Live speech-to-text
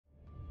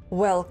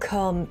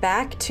Welcome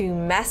back to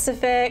Mass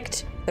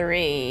Effect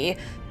 3.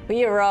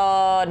 We are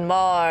on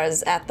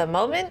Mars at the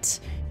moment.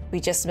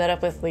 We just met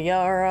up with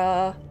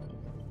Liara.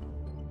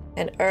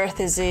 And Earth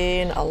is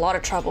in a lot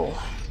of trouble.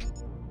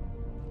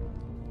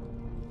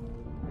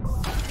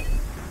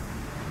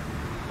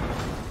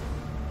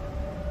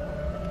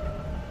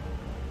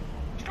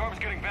 Storm's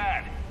getting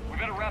bad. We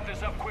better wrap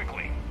this up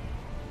quickly.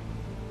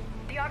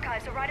 The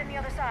archives are right on the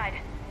other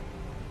side.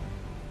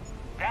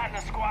 That and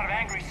a squad of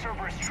angry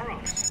Cerberus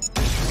troops.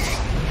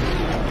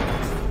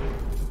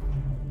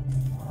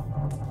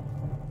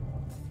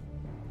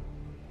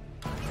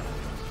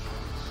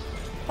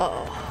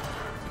 Uh-oh.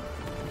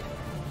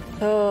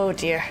 Oh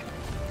dear.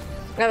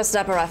 I have a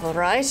sniper rifle,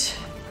 right?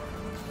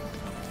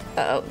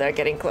 Uh-oh, they're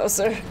getting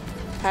closer.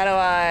 How do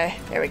I...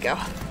 There we go.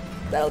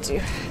 That'll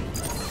do.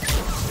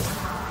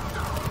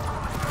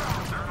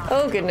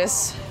 Oh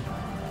goodness.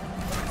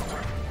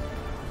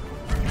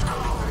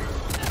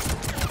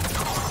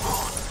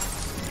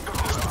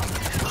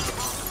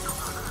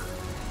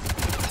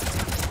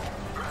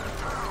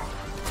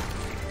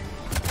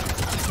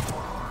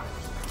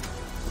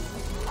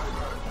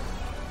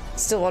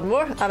 Still one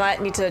more? I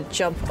might need to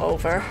jump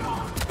over.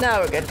 No,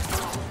 we're good.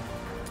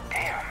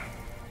 Damn,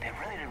 they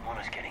really didn't want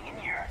us getting in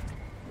here.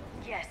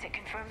 Yes, it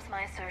confirms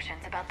my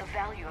assertions about the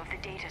value of the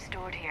data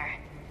stored here.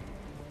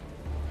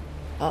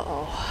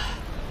 Uh-oh.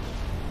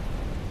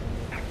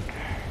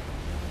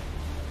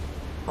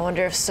 I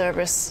wonder if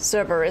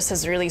Cerberus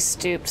has really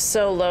stooped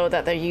so low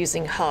that they're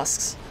using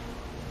husks.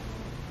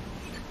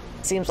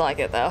 Seems like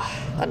it though,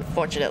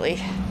 unfortunately.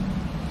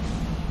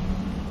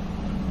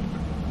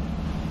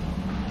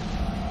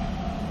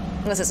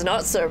 Unless it's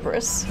not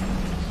Cerberus.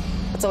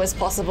 That's always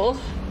possible.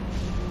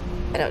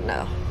 I don't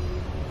know.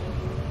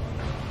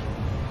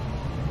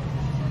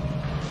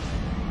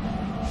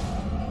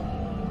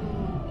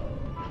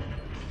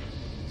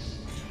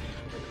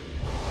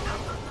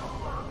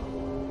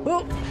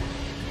 Ooh.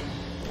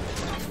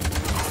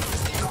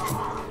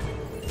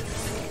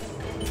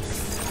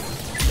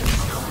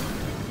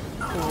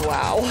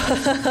 Wow.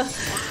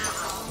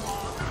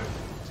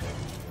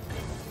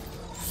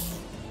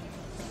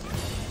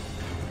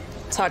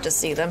 It's hard to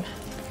see them.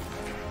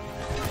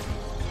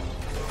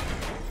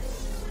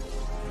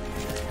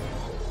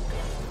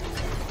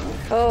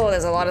 Oh,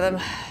 there's a lot of them.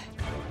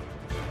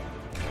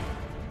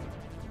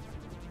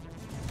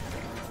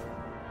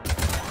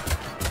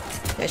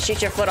 Yeah,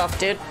 shoot your foot off,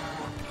 dude.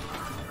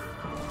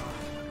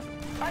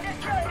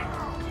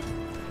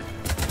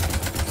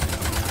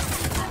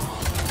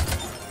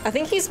 I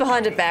think he's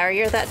behind a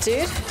barrier, that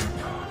dude.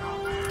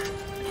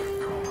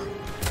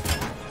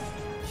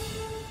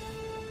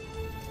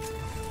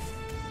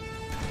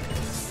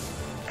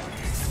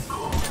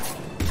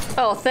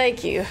 Oh,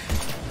 thank you.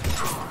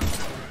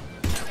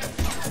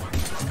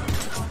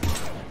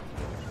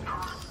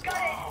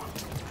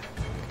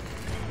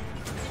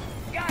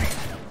 Got it.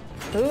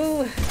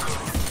 Ooh.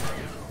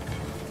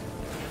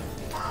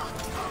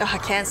 Oh, I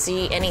can't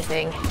see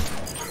anything.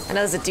 I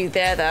know there's a dude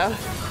there, though.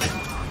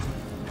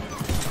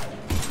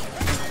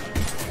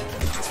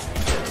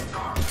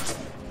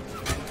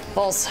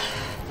 Balls.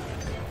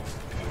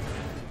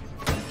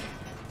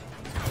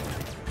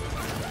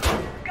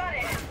 Got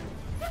it.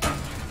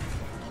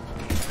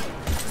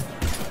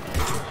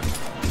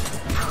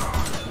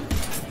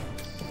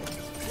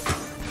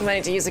 I might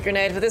need to use a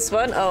grenade for this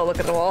one. Oh, look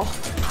at the wall.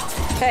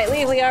 Hey,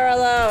 leave Liara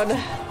alone.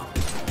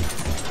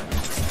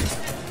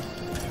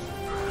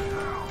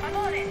 I'm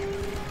on it.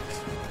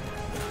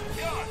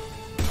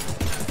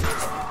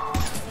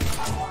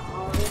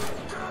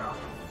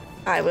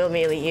 I will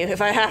melee you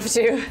if I have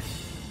to.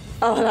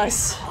 Oh,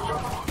 nice.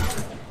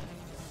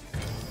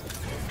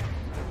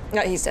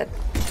 No, he's dead.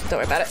 Don't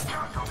worry about it.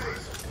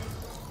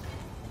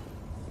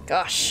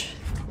 Gosh.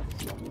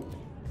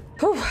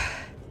 Whew.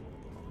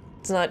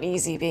 It's not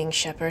easy being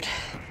Shepard.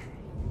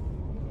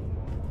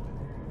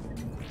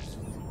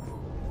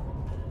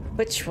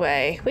 Which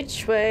way?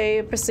 Which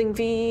way? Pressing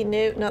V?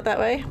 No, not that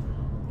way.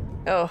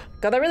 Oh,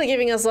 God, they're really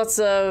giving us lots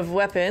of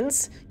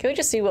weapons. Can we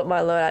just see what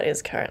my loadout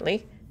is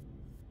currently?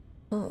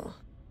 Oh,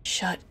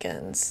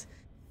 shotguns.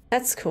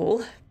 That's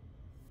cool.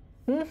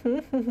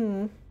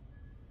 I'm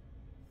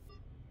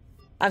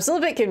still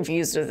a bit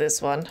confused with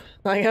this one.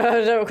 Like,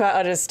 I don't quite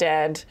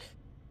understand.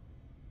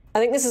 I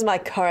think this is my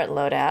current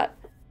loadout.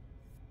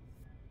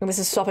 And this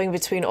is swapping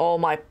between all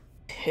my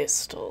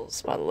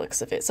pistols by the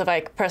looks of it. So if I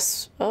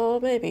press...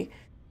 Oh, maybe.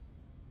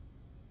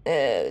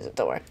 Don't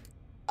worry.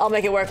 I'll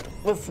make it work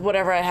with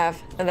whatever I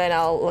have. And then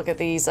I'll look at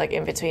these like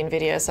in between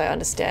videos so I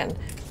understand.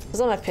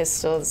 There's all my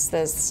pistols.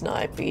 There's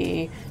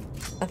snipey.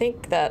 I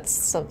think that's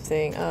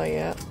something... Oh,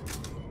 yeah.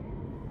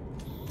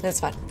 That's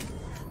fine.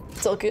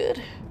 It's all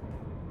good.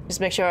 Just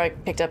make sure I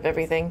picked up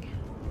everything.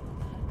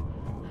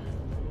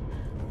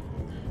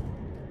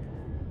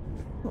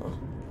 Oh,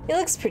 it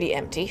looks pretty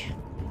empty.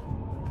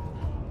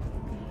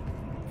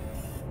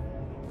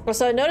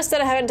 Also, I noticed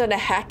that I haven't done a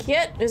hack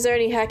yet. Is there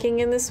any hacking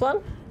in this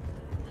one?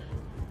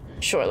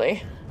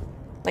 Surely.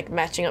 Like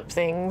matching up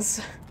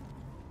things.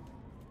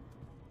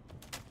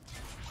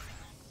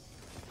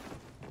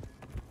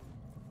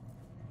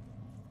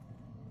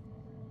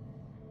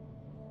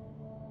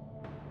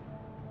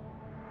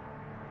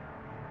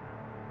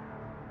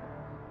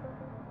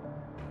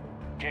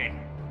 Kane.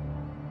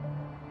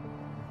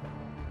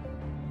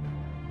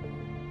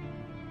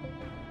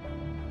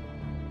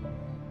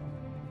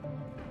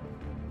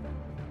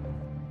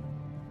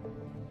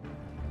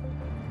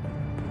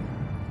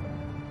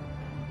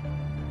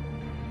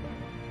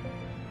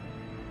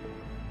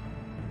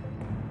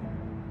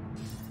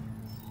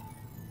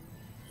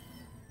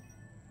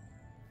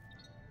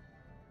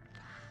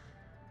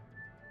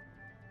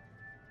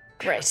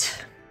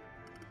 Great.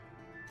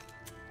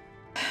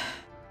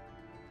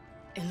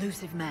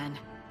 Elusive man.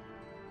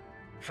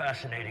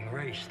 Fascinating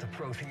race, the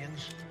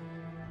Protheans.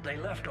 They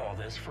left all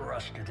this for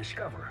us to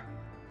discover,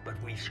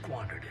 but we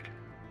squandered it.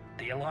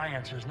 The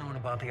Alliance has known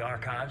about the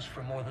archives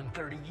for more than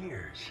 30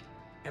 years.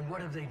 And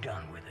what have they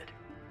done with it?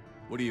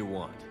 What do you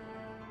want?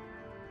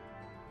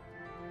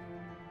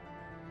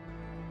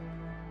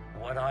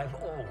 What I've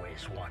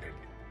always wanted.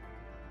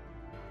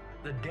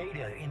 The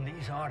data in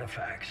these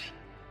artifacts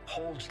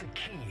holds the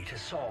key to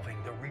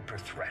solving the Reaper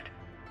threat.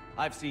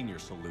 I've seen your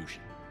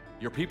solution.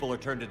 Your people are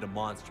turned into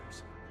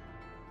monsters.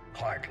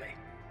 Hardly.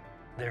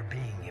 They're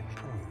being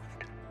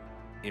improved.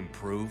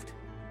 Improved?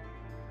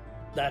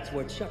 That's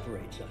what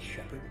separates us,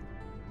 Shepard.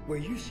 Where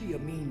you see a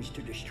means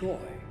to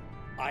destroy,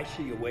 I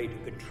see a way to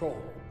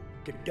control,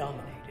 to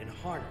dominate and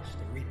harness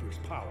the Reaper's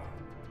power.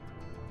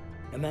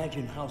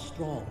 Imagine how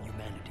strong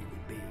humanity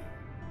would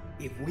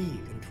be if we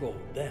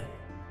controlled them.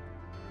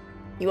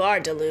 You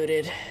are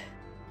deluded.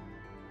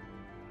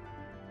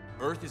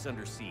 Earth is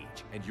under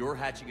siege, and you're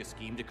hatching a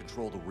scheme to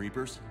control the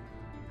Reapers?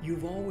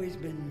 You've always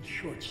been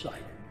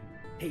short-sighted,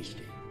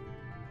 hasty.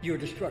 Your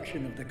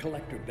destruction of the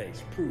Collector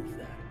base proved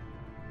that.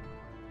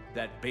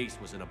 That base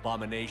was an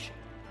abomination.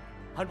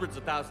 Hundreds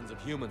of thousands of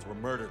humans were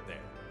murdered there.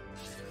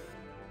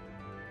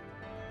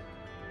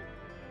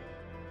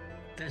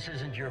 This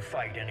isn't your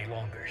fight any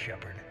longer,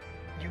 Shepard.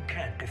 You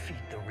can't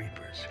defeat the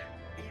Reapers,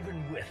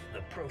 even with the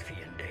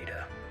Prothean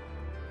data.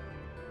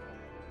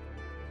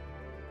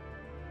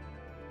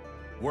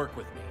 Work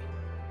with me.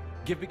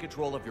 Give me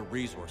control of your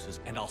resources,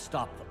 and I'll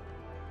stop them.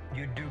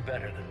 You'd do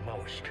better than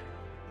most,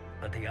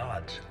 but the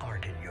odds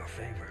aren't in your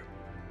favor.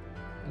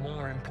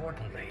 More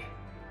importantly,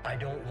 I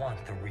don't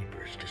want the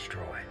Reapers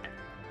destroyed.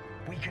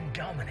 We can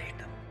dominate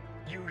them,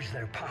 use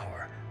their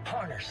power,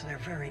 harness their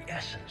very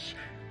essence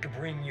to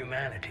bring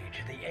humanity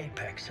to the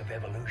apex of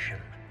evolution.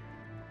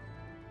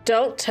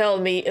 Don't tell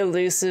me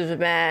Elusive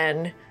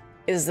Man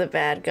is the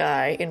bad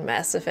guy in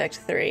Mass Effect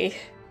 3.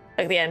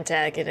 Like the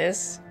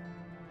antagonist.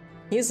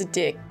 He's a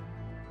dick.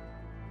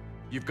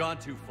 You've gone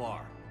too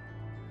far.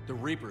 The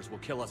Reapers will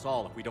kill us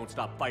all if we don't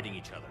stop fighting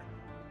each other.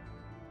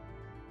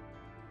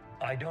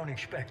 I don't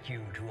expect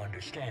you to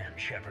understand,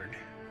 Shepard,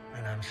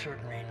 and I'm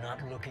certainly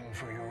not looking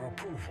for your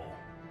approval.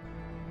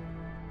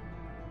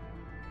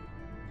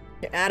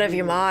 You're out of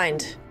your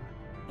mind.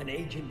 An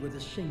agent with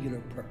a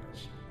singular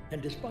purpose,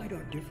 and despite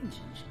our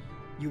differences,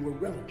 you were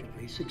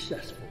relatively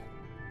successful.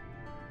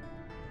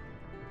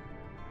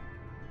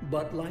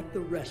 But like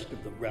the rest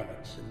of the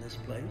relics in this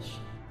place,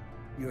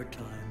 your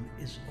time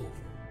is over.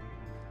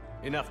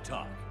 Enough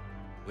talk.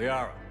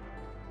 Liara.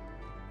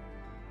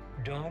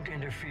 Don't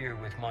interfere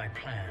with my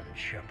plans,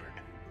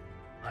 Shepard.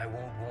 I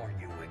won't warn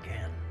you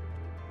again.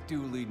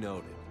 Duly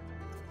noted.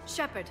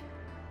 Shepard,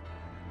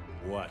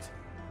 What?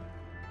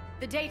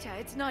 the data,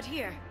 it's not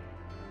here.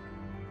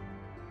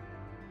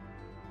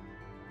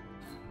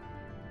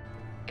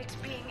 It's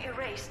being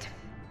erased.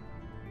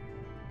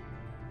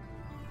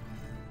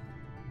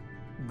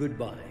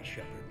 Goodbye,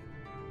 Shepard.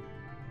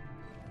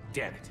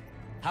 Damn it.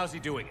 How's he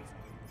doing it?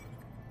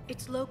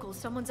 It's local,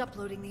 someone's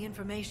uploading the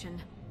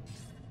information.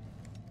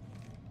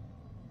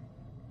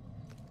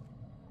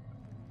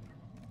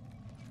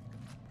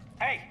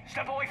 Hey,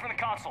 step away from the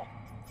console.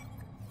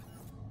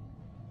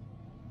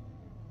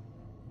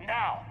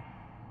 Now.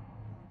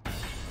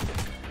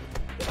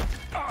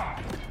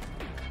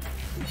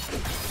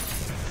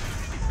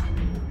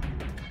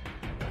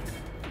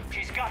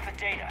 She's got the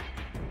data.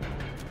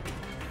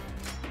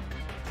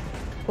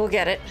 We'll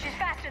get it. She's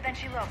faster than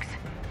she looks.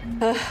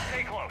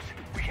 Stay close.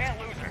 We can't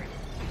lose her.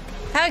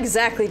 How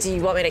exactly do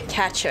you want me to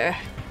catch her?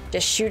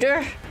 Just shoot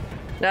her?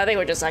 No, I think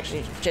we're just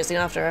actually chasing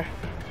after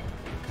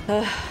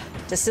her.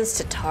 Distance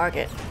to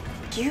target.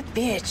 You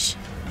bitch.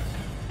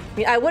 I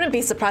mean, I wouldn't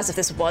be surprised if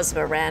this was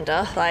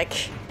Miranda.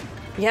 Like,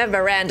 you have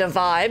Miranda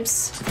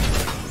vibes.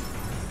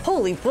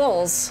 Holy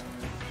balls.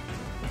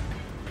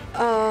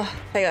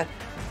 Hang on.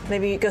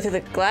 Maybe go through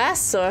the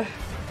glass, or?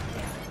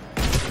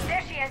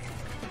 There she is.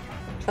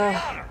 Stay on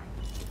her.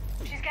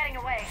 She's getting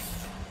away.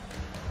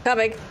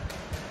 Coming.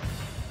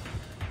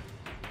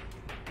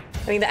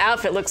 I mean, the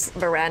outfit looks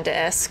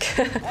Miranda-esque.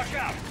 Watch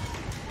out.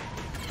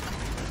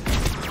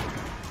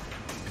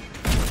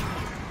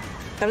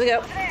 Time to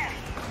go. There.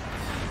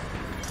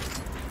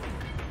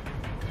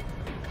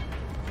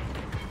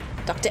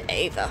 Dr.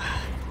 Ava.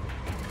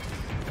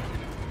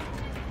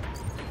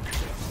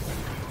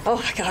 Oh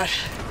my god.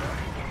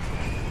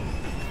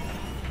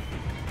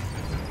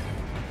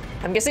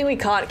 I'm guessing we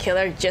can't kill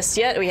her just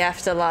yet. We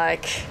have to,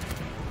 like,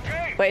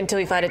 wait until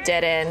we find a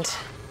dead end.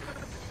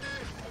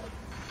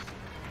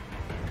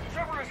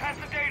 Cerberus has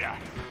the data.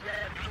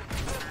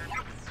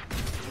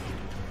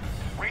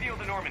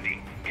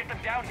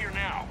 I'm down here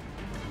now.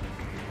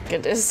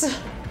 Goodness.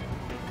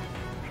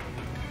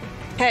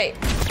 Hey.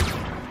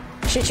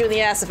 Shoot you in the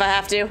ass if I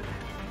have to.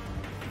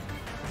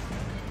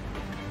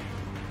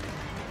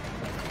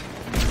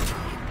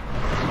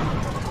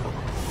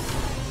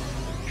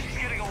 She's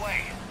getting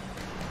away.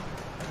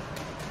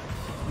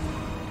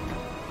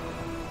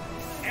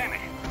 Damn it.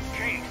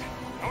 James.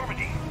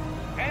 Normandy.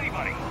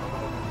 Anybody.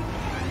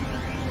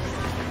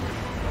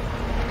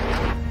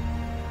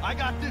 I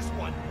got this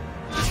one.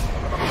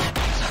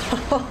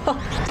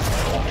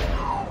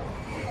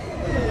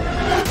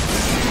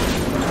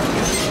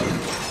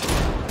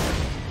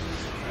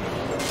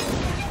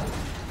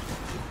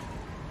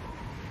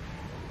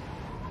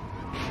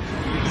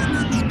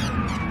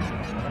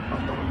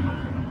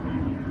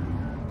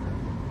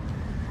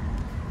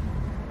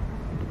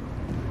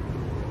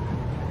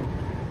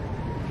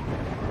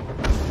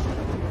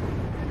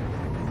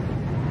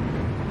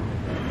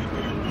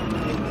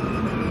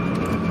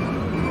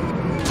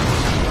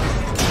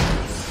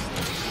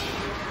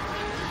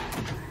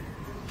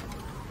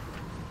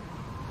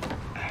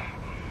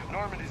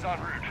 Normandy's en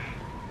route.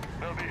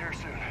 They'll be here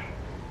soon.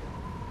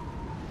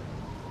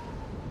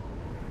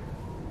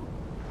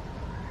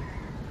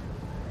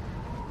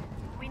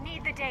 We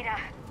need the data.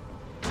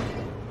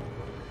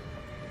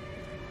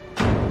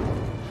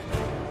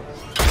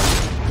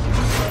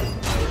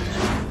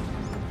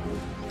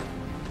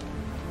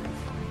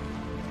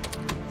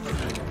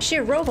 Is she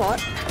a robot?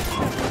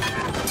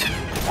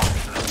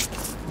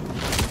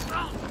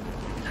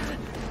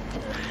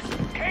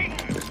 Kate!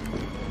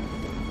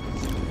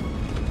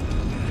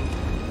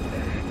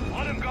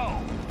 Let him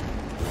go.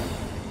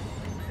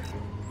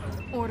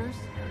 Orders?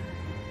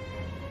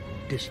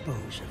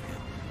 Dispose of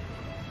him.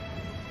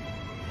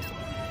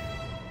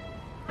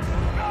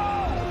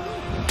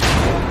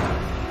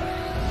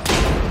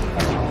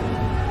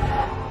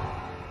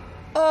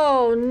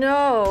 Oh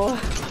no.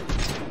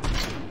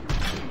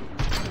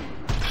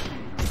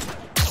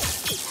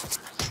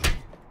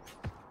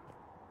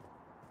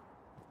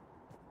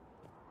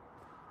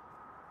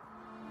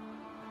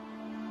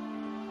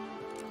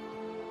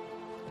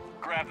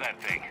 Grab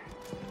that thing.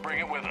 Bring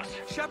it with us.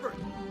 Shepard,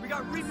 we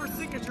got Reaper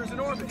signatures in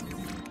orbit.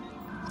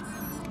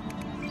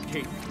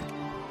 Caden.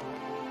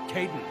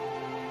 Caden.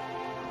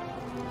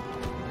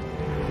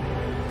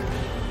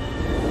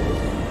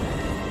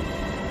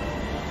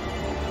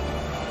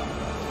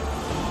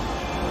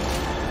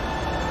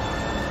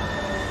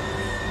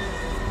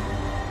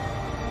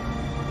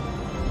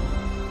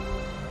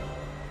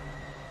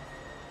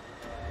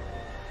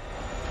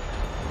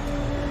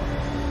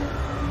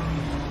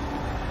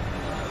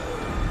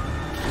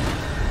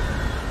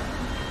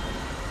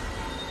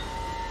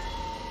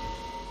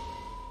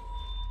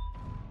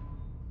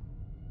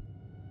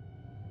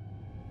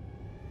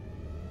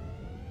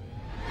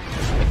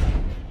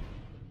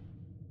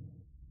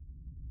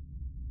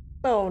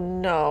 Oh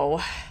no.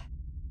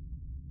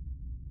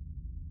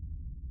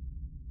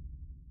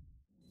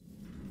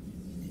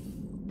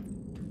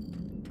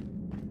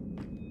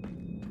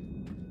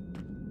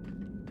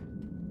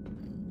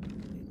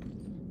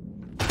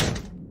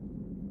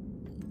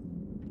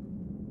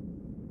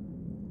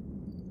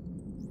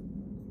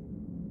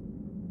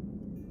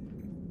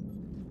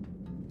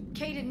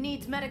 Kaden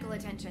needs medical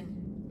attention.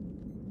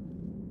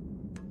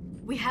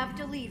 We have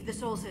to leave the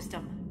Sol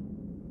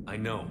system. I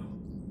know.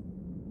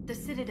 The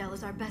Citadel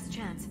is our best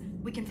chance.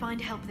 We can find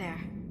help there.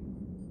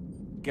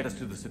 Get us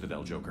to the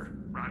Citadel, Joker.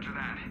 Roger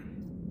that.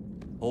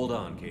 Hold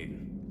on,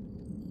 Caden.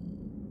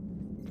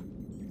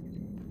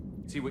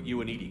 See what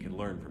you and Edie can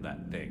learn from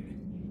that thing.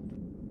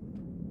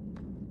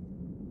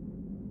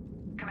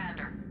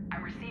 Commander,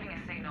 I'm receiving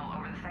a signal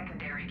over the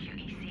secondary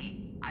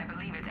QEC. I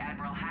believe it's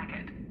Admiral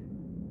Hackett.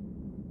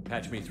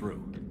 Patch me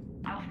through.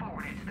 I'll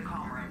forward it to the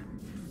comm room.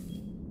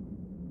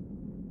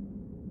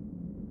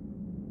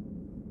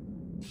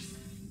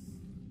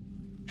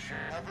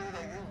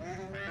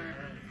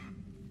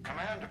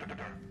 Commander.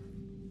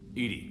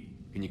 Edie,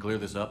 can you clear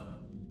this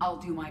up? I'll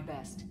do my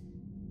best.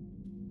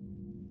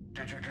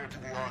 Did you get to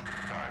the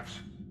archives?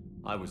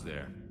 I was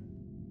there.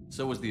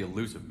 So was the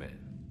elusive man.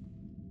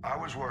 I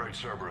was worried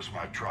Cerberus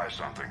might try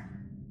something.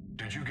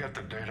 Did you get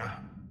the data?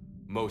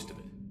 Most of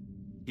it.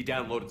 He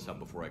downloaded some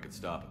before I could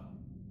stop him.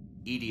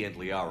 Edie and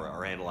Liara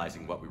are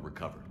analyzing what we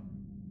recovered.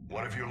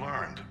 What have you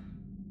learned?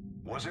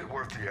 Was it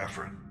worth the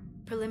effort?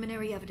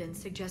 Preliminary evidence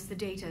suggests the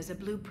data is a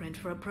blueprint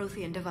for a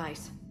Prothean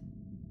device.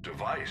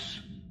 Device?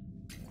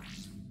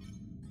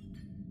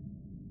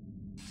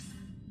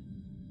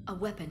 A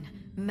weapon,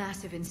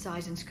 massive in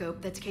size and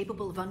scope, that's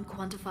capable of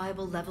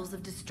unquantifiable levels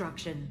of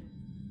destruction.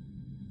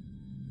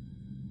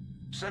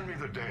 Send me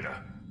the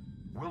data.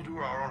 We'll do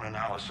our own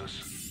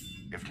analysis.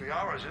 If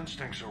Liara's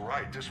instincts are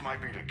right, this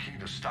might be the key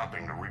to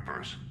stopping the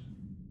Reapers.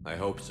 I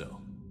hope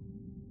so.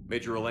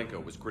 Major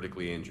Olenko was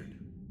critically injured.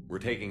 We're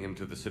taking him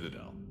to the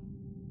Citadel.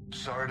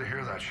 Sorry to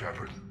hear that,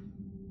 Shepard.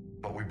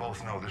 But we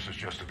both know this is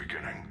just the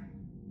beginning.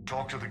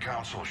 Talk to the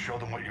Council, show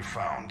them what you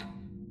found.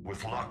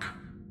 With luck,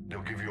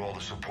 they'll give you all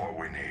the support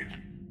we need.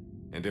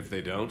 And if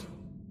they don't?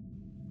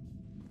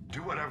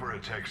 Do whatever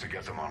it takes to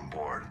get them on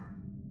board.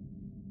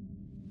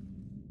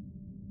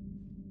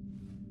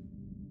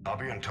 I'll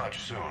be in touch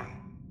soon.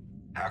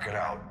 Hack it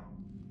out.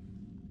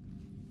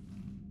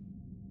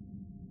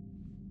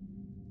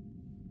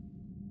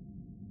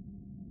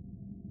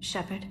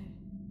 Shepard.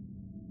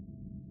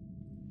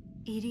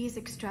 EDI is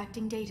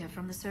extracting data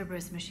from the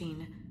Cerberus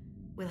machine.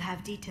 We'll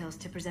have details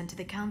to present to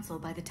the Council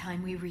by the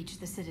time we reach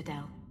the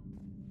Citadel.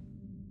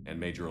 And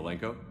Major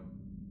Olenko?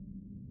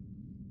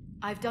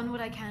 I've done what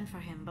I can for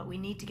him, but we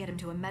need to get him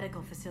to a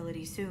medical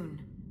facility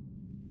soon.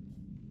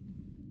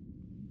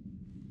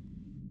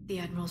 The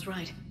Admiral's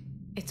right.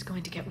 It's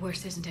going to get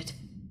worse, isn't it?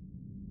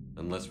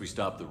 Unless we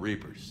stop the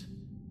Reapers.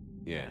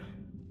 Yeah.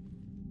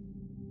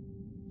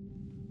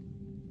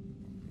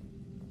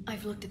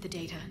 I've looked at the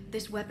data.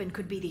 This weapon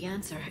could be the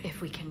answer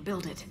if we can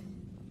build it.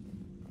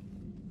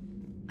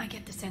 I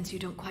get the sense you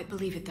don't quite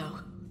believe it, though.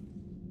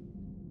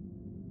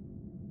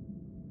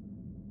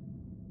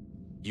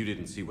 You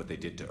didn't see what they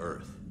did to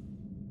Earth.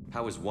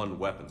 How is one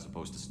weapon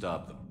supposed to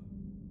stop them?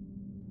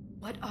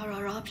 What are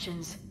our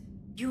options?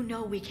 You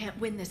know we can't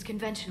win this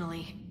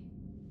conventionally.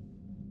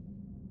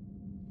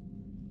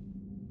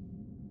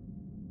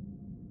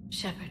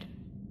 Shepard.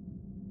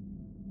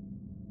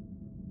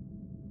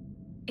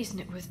 Isn't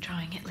it worth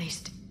trying at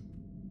least?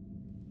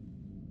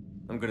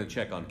 I'm gonna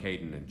check on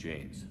Caden and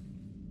James.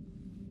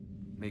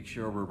 Make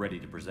sure we're ready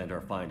to present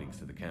our findings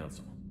to the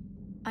Council.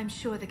 I'm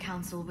sure the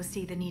Council will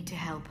see the need to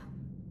help.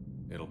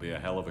 It'll be a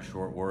hell of a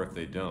short war if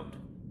they don't.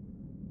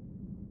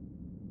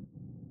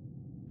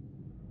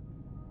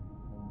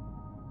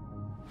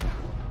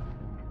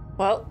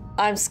 Well,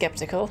 I'm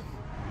skeptical.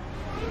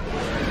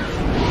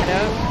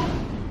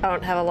 I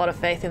don't have a lot of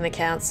faith in the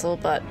Council,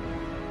 but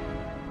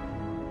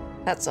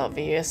that's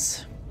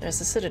obvious. There's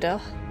the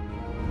Citadel.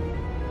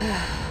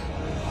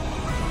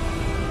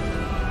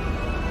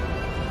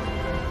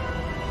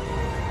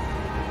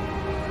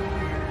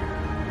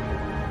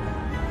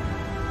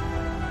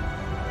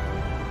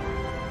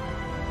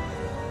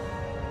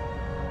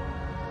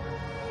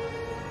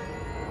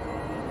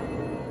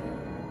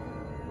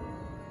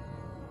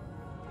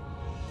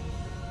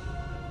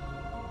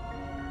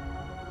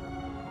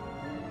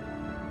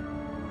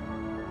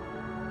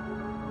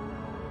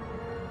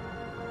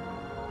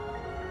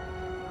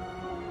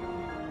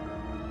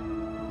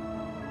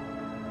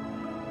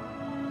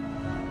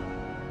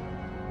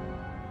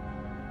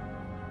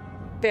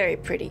 Very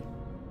pretty.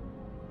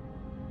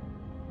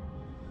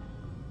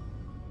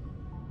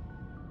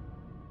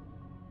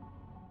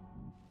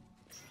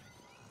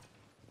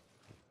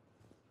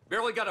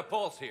 Barely got a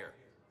pulse here.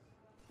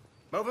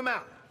 Move him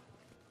out.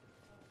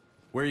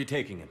 Where are you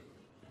taking him?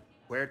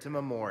 Where to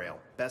Memorial.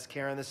 Best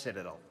care in the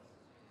Citadel.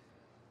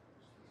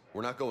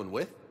 We're not going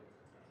with?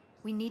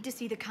 We need to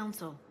see the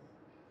Council.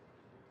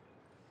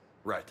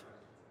 Right.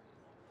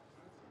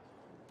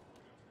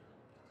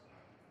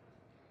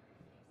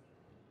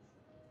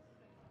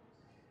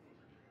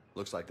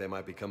 Looks like they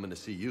might be coming to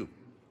see you.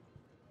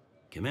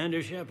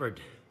 Commander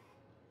Shepard.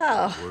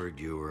 Oh. Word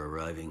you were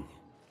arriving.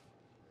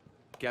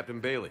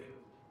 Captain Bailey,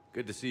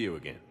 good to see you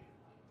again.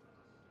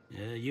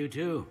 Yeah, you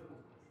too.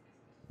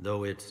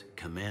 Though it's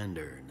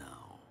Commander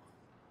now.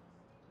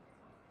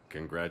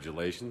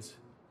 Congratulations.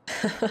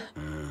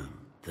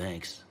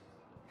 Thanks.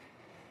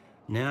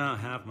 Now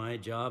half my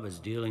job is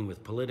dealing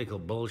with political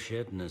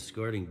bullshit and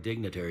escorting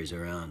dignitaries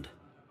around.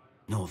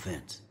 No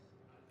offense.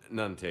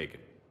 None taken.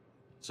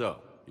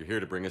 So, you're here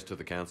to bring us to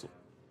the Council?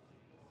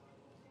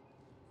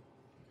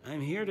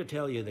 I'm here to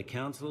tell you the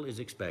Council is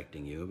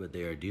expecting you, but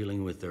they are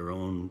dealing with their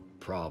own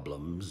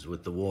problems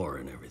with the war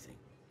and everything.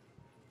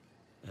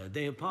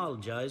 They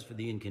apologize for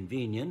the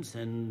inconvenience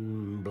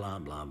and blah,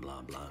 blah,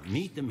 blah, blah.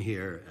 Meet them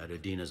here at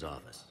Adina's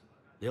office.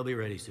 They'll be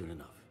ready soon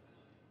enough.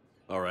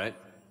 All right.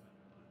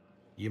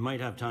 You might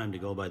have time to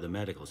go by the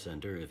medical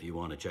center if you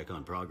want to check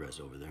on progress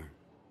over there.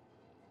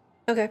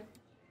 Okay.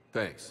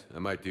 Thanks. I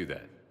might do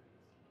that.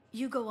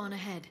 You go on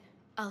ahead.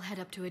 I'll head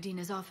up to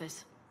Adina's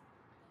office.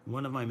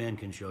 One of my men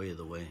can show you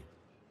the way.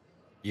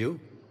 You?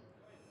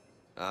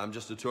 I'm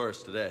just a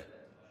tourist today.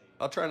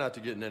 I'll try not to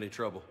get in any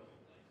trouble.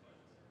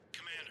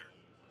 Commander,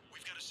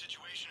 we've got a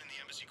situation in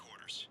the embassy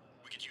quarters.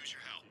 We could use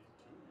your help.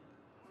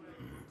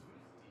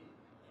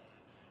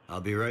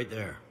 I'll be right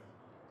there.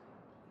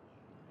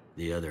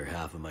 The other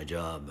half of my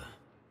job.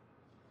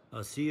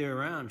 I'll see you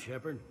around,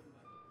 Shepard.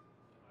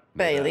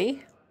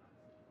 Bailey.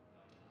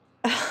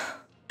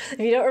 If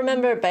you don't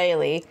remember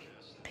Bailey,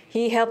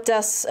 he helped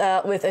us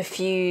with a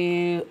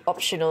few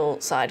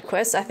optional side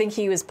quests. I think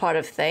he was part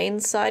of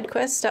Thane's side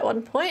quest at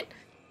one point.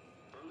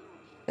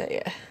 But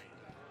yeah.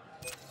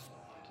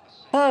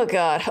 Oh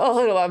god. Oh,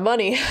 look at my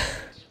money.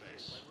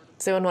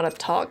 Does anyone want to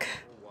talk?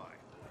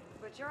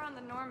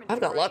 I've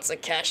got lots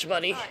of cash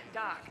money.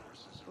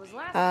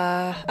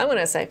 I'm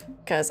gonna save,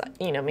 because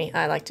you know me,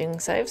 I like doing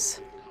saves.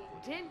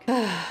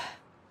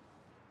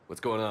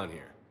 What's going on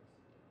here?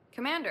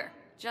 Commander,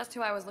 just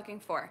who I was looking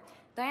for.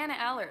 Diana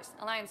Allers,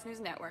 Alliance News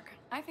Network.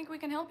 I think we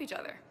can help each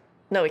other.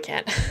 No, we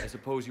can't. I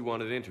suppose you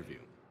wanted an interview.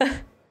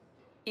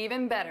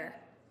 Even better.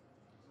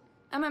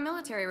 I'm a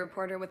military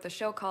reporter with the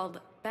show called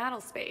Battle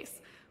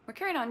Space. We're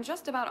carried on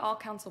just about all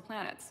Council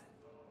planets.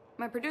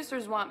 My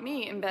producers want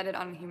me embedded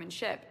on a human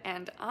ship,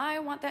 and I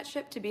want that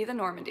ship to be the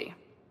Normandy.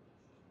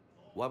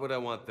 Why would I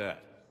want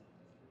that?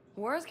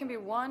 Wars can be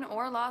won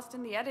or lost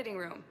in the editing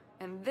room,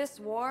 and this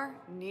war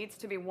needs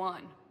to be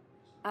won.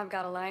 I've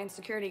got Alliance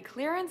security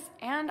clearance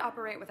and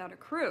operate without a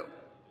crew.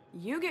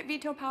 You get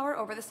veto power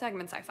over the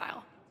segments I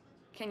file.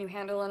 Can you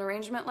handle an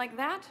arrangement like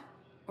that?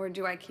 Or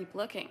do I keep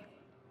looking?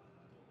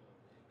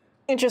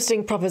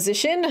 Interesting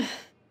proposition.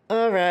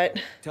 All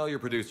right. Tell your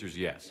producers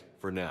yes,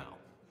 for now.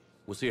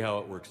 We'll see how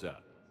it works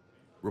out.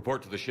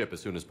 Report to the ship as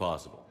soon as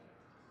possible.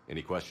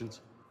 Any questions?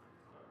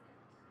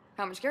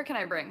 How much gear can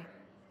I bring?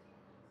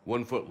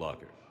 1 foot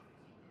locker.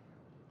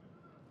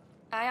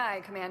 Aye,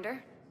 aye,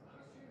 Commander.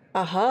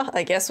 Uh-huh.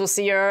 I guess we'll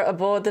see you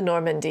aboard the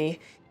Normandy.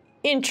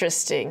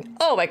 Interesting.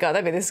 Oh my god,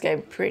 that made this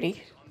game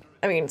pretty.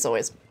 I mean, it's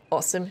always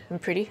awesome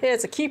and pretty. Yeah,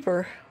 it's a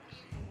keeper.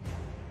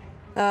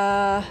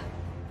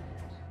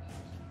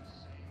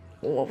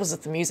 What was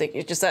it, the music?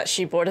 It's just that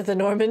she boarded the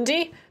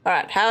Normandy?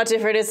 Alright, how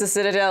different is the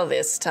Citadel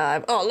this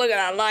time? Oh, look at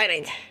that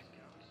lighting!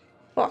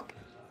 Fuck.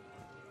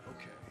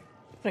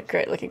 What a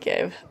great looking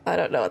game. I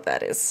don't know what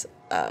that is.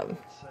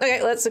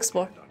 Okay, let's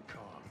explore.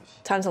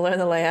 Time to learn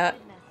the layout.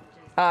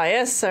 Ah,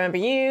 yes, I remember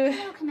you.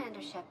 Hello,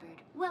 Commander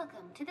Shepard.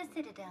 Welcome to the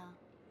Citadel.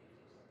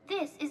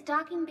 This is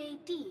Docking Bay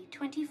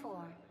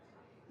D-24.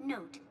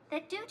 Note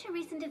that due to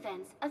recent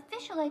events,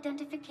 official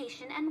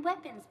identification and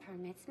weapons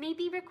permits may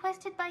be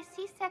requested by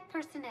CSEC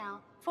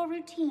personnel for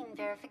routine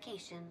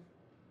verification.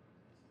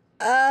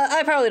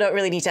 I probably don't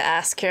really need to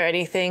ask her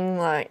anything.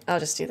 Like, I'll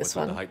just do this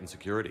one. The heightened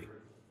security.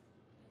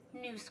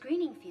 New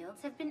screening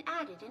fields have been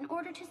added in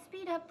order to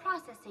speed up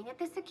processing at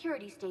the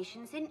security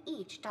stations in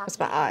each docking That's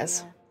my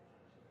eyes. area.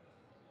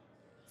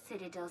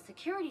 Citadel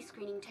security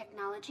screening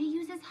technology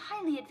uses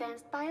highly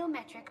advanced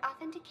biometric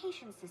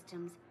authentication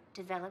systems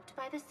developed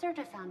by the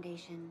CERTA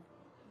Foundation.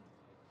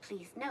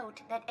 Please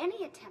note that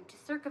any attempt to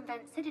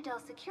circumvent Citadel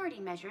security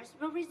measures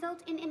will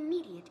result in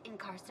immediate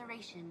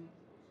incarceration.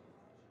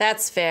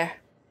 That's fair.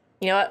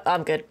 You know what?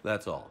 I'm good.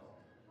 That's all.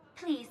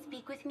 Please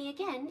speak with me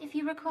again if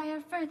you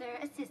require further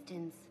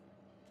assistance.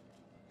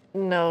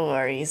 No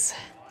worries.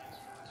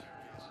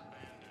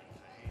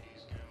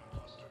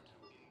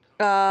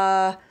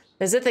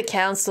 Visit the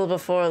council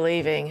before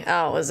leaving.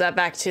 Oh, is that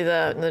back to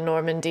the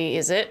Normandy,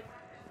 is it?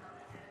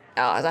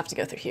 Oh, I have to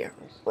go through here.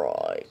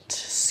 Right.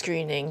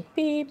 Screening.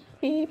 Beep,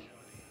 beep.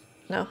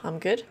 No, I'm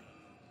good.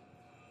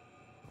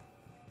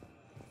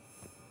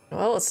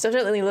 Well, it's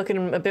definitely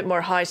looking a bit more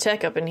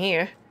high-tech up in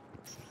here.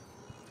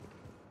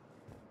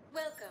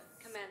 Welcome,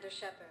 Commander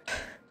Shepard.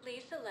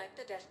 Please select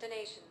a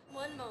destination.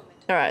 One moment.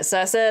 Alright, so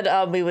I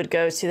said we would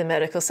go to the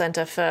medical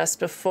center first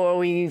before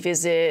we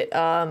visit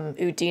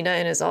Udina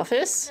in his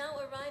office. Now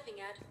arriving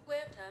at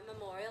Huerta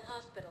Memorial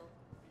Hospital.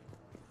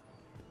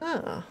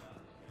 Oh.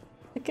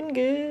 Looking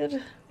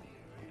good.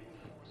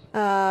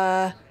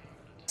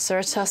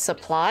 Certa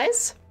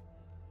supplies?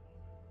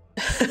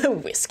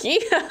 Whiskey?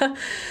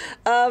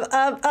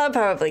 I'm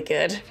probably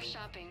good.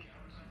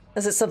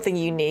 Is it something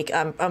unique?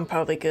 I'm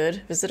probably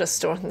good. Visit a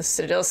store in the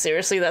Citadel?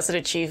 Seriously, that's an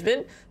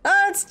achievement?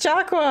 Oh, it's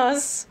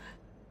Jacquas!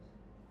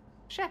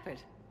 Shepard,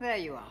 there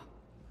you are.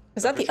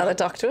 Is that the other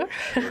doctor?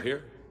 You're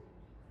here?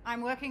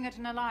 I'm working at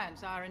an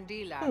Alliance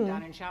R&D lab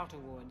down in Shelter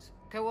Wards,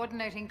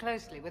 coordinating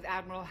closely with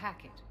Admiral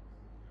Hackett.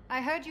 I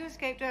heard you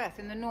escaped Earth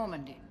in the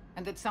Normandy,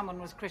 and that someone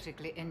was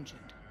critically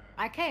injured.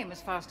 I came as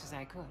fast as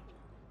I could.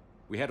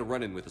 We had a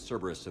run-in with a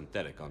Cerberus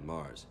synthetic on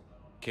Mars.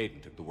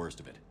 Caden took the worst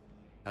of it.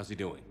 How's he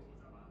doing?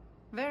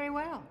 Very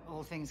well,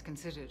 all things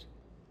considered.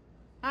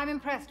 I'm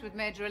impressed with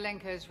Major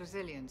Alenko's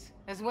resilience,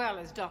 as well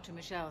as Dr.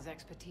 Michel's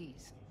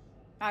expertise.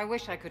 I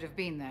wish I could have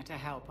been there to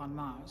help on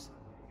Mars.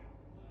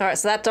 Alright,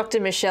 so that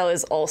Dr. Michelle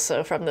is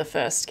also from the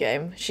first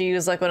game. She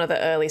was like one of the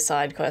early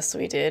side quests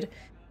we did.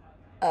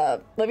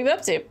 What have you been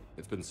up to?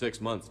 It's been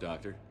 6 months,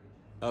 Doctor.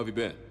 How have you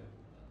been?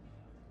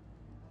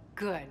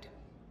 Good.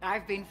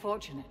 I've been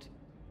fortunate.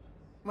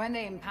 When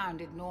they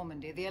impounded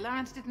Normandy, the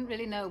Alliance didn't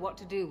really know what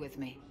to do with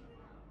me.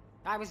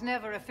 I was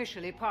never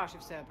officially part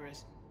of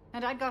Cerberus,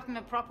 and I'd gotten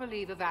a proper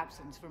leave of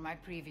absence from my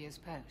previous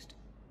post.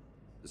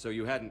 So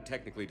you hadn't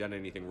technically done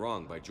anything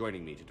wrong by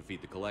joining me to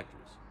defeat the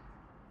Collectors?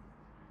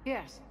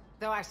 Yes,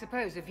 though I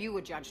suppose if you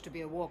were judged to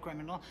be a war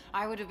criminal,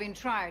 I would have been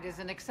tried as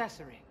an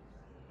accessory.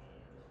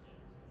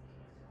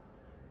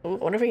 Ooh, I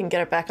wonder if we can get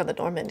her back on the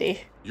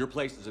Normandy. Your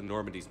place is in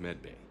Normandy's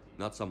medbay,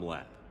 not some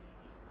lab.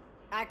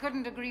 I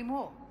couldn't agree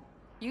more.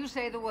 You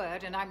say the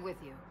word and I'm with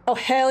you. Oh,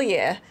 hell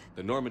yeah.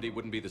 The Normandy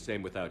wouldn't be the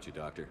same without you,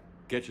 Doctor.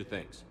 Get your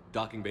things.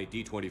 Docking Bay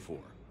D-24.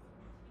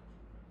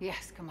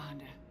 Yes,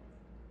 Commander.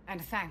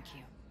 And thank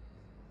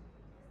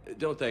you.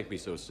 Don't thank me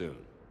so soon.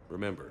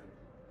 Remember,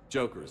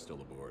 Joker is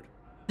still aboard.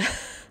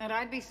 And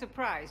I'd be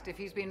surprised if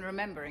he's been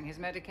remembering his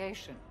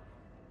medication.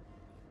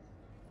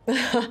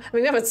 I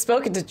mean, we haven't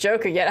spoken to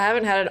Joker yet. I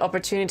haven't had an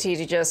opportunity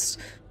to just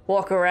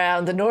walk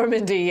around the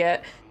Normandy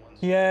yet.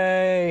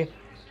 Yay.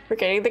 We're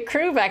getting the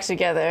crew back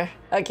together.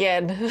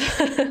 Again.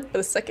 For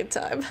the second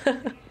time.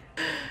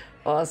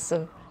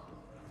 Awesome.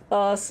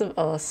 Awesome,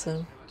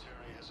 awesome.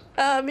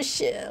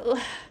 Michelle.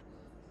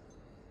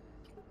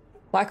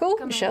 Michael?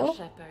 Commander Michelle?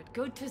 Shepard,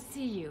 good to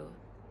see you.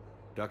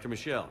 Dr.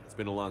 Michelle, it's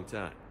been a long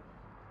time.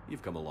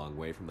 You've come a long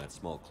way from that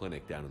small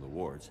clinic down in the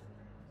wards.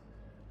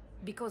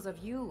 Because of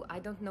you, I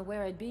don't know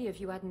where I'd be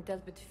if you hadn't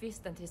dealt with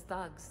Fist and his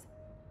thugs.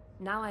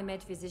 Now I'm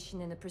head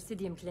physician in a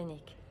Presidium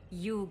clinic.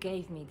 You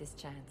gave me this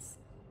chance.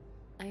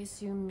 I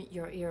assume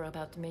you're here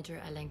about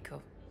Major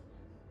Alenko.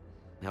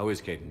 How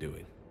is Caden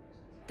doing?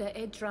 The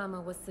head trauma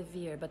was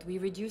severe, but we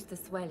reduced the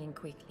swelling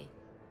quickly.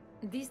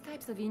 These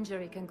types of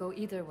injury can go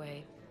either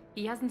way.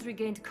 He hasn't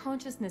regained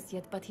consciousness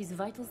yet, but his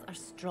vitals are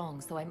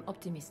strong, so I'm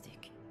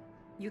optimistic.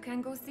 You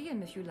can go see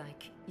him if you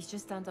like. He's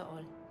just down the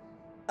hall.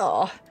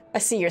 Oh, I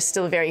see you're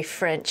still very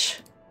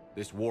French.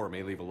 This war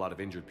may leave a lot of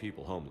injured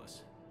people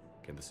homeless.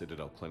 Can the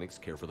Citadel clinics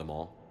care for them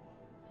all?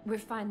 We're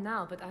fine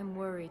now, but I'm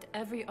worried.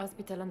 Every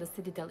hospital on the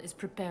Citadel is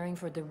preparing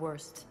for the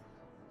worst.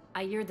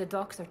 I hear the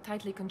docks are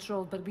tightly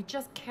controlled, but we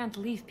just can't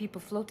leave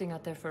people floating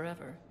out there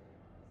forever.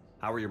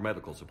 How are your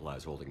medical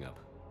supplies holding up?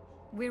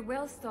 We're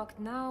well stocked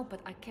now,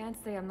 but I can't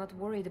say I'm not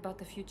worried about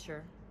the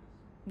future.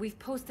 We've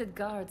posted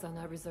guards on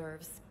our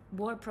reserves.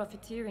 War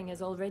profiteering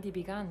has already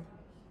begun.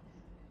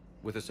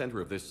 With a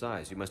center of this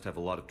size, you must have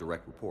a lot of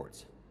direct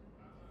reports.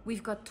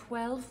 We've got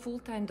 12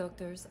 full-time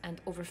doctors and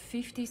over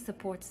 50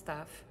 support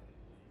staff.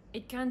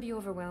 It can be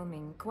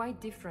overwhelming, quite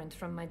different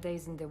from my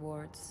days in the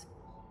wards.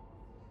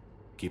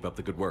 Keep up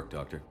the good work,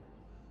 Doctor.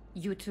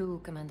 You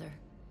too, Commander.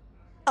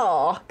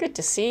 Oh, good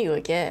to see you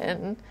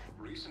again.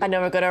 I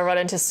know we're gonna run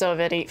into so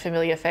many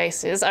familiar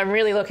faces. I'm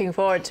really looking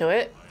forward to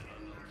it.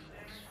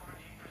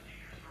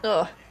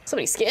 Oh, so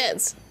many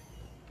scans.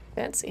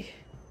 Fancy.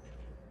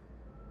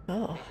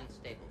 Oh.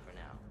 Stable for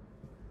now.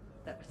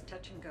 That was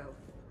touch and go.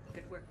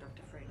 Good work,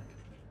 Dr.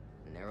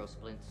 Freyland. Narrow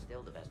splint's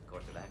still the best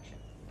course of action.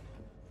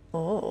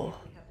 Oh.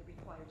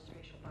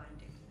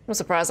 I'm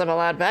surprised I'm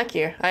allowed back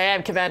here. I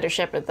am Commander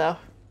Shepard, though.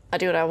 I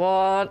do what I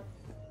want.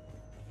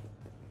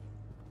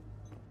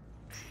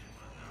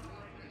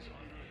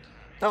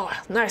 Oh,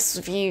 nice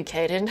view,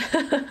 Caden.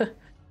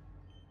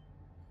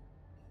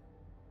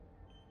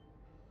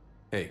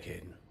 Hey,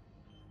 Caden.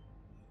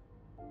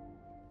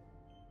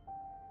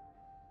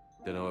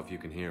 Don't know if you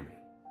can hear me.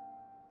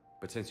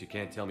 But since you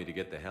can't tell me to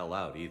get the hell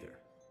out either,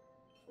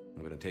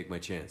 I'm gonna take my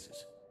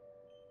chances.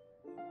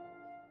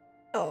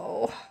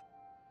 Oh.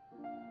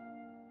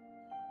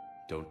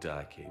 Don't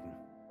die, Caden.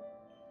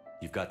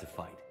 You've got to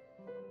fight.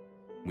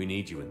 We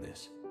need you in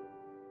this.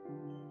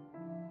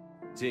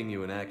 Seeing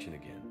you in action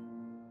again,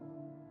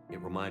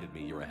 it reminded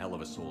me you're a hell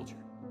of a soldier.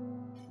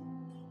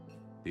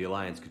 The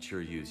Alliance could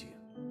sure use you.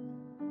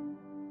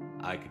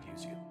 I could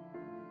use you.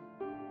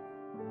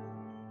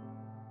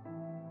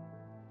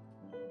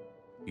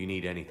 You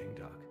need anything,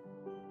 Doc,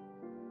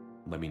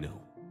 let me know.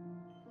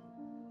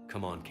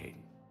 Come on, Caden.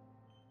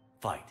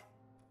 Fight.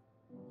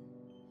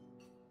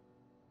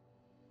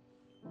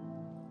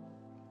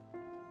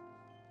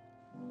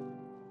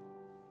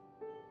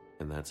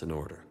 And that's an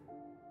order.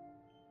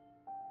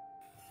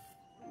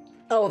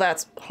 Oh,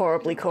 that's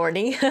horribly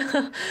corny.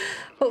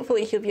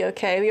 Hopefully he'll be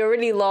okay. We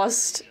already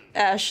lost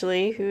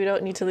Ashley. We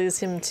don't need to lose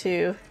him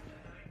too.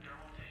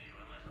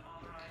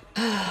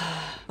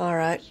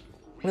 Alright.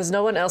 There's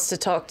no one else to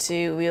talk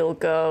to. We'll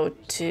go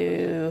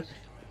to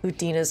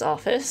Udina's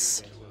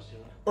office.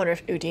 Wonder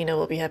if Udina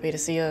will be happy to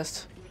see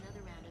us.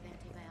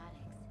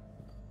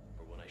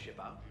 For when I ship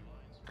out?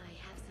 I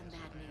have some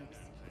bad news.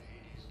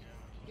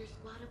 Your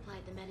squad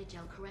applied the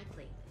Medigel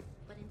correctly,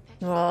 but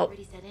infection Well,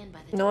 already set in by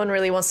the no one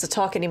really wants to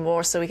talk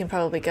anymore, so we can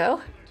probably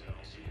go.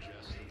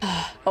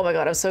 Oh my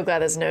god, I'm so glad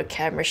there's no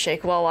camera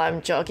shake while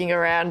I'm jogging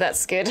around.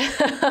 That's good.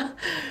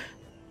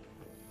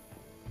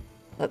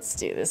 Let's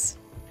do this.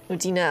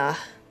 Udina.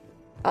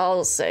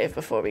 I'll save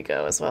before we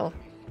go as well.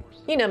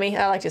 You know me,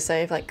 I like to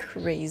save like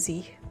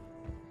crazy.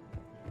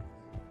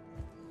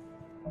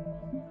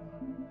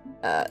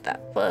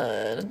 That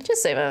one.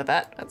 Just save over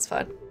that, that's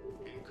fine.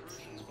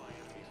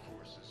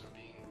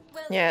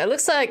 Yeah, it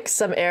looks like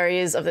some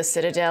areas of the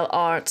Citadel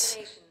aren't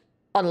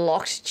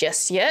unlocked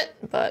just yet,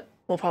 but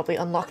we'll probably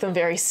unlock them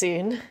very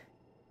soon.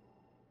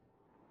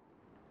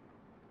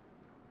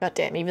 God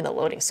damn, even the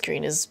loading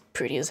screen is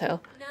pretty as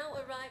hell. Now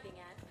arriving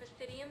at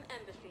Presidium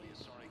Embassy.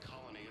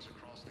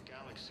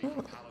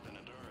 Oh.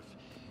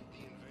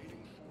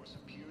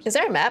 Is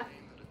there a map?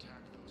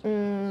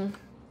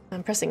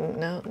 I'm pressing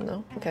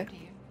no, okay.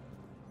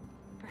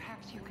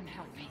 Perhaps you can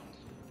help me.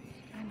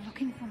 I'm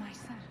looking for my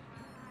son.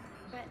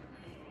 But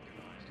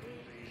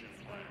we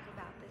spoke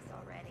about this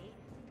already.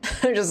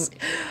 I'm just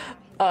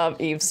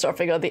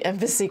eavesdropping on the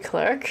embassy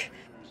clerk.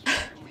 The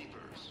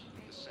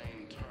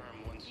same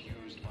term once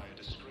used by a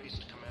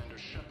disgraced Commander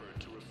Shepard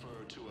to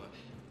refer to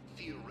a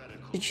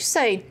theoretical... Did you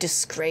say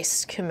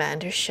disgraced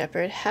Commander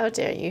Shepard? How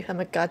dare you? I'm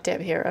a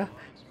goddamn hero.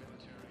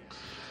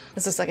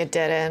 This looks like a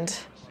dead end.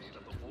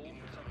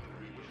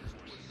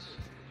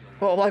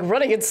 Well, I'm like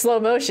running in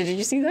slow motion. Did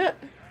you see that?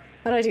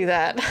 How did I do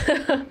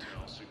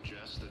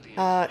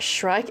that?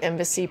 Shrike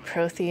Embassy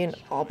Prothean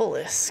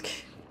Obelisk.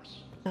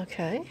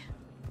 Okay.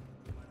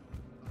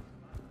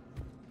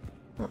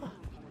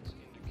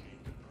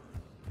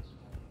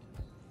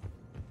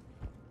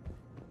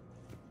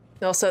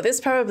 Also, this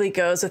probably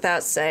goes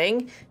without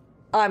saying.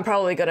 I'm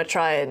probably gonna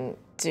try and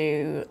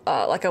do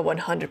like a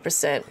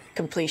 100%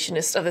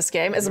 completionist of this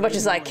game as much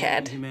as I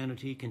can.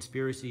 Humanity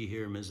conspiracy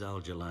here, Ms.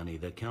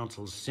 Al-Jalani. The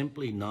Council's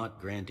simply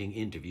not granting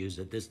interviews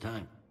at this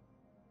time.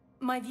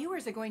 My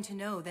viewers are going to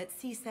know that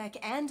CSEC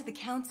and the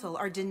Council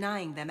are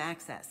denying them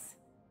access.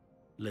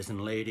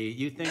 Listen, lady,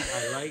 you think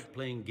I like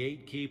playing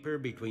gatekeeper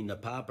between the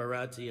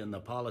paparazzi and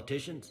the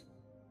politicians?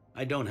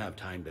 I don't have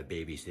time to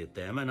babysit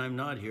them, and I'm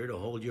not here to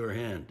hold your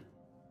hand.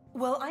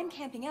 Well, I'm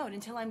camping out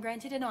until I'm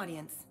granted an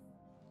audience.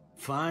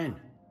 Fine.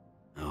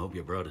 I hope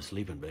you brought a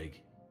sleeping bag.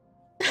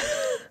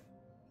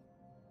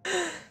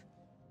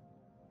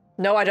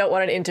 No, I don't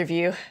want an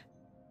interview.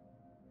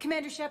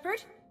 Commander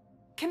Shepard?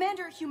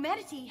 Commander,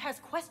 humanity has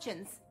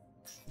questions.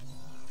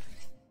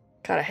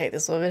 God, I hate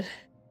this woman.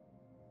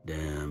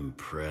 Damn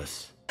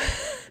press.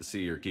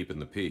 See, you're keeping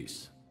the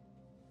peace.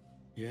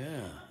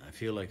 Yeah, I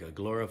feel like a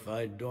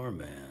glorified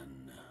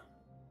doorman.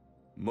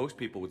 Most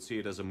people would see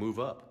it as a move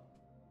up.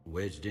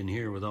 Wedged in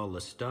here with all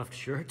the stuffed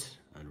shirts?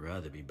 I'd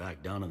rather be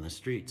back down on the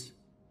streets.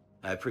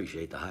 I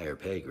appreciate the higher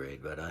pay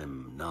grade, but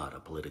I'm not a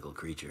political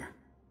creature.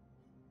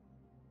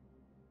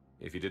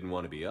 If you didn't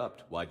want to be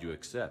upped, why'd you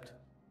accept?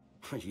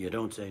 You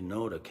don't say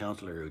no to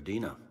Counselor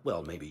Udina.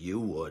 Well, maybe you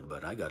would,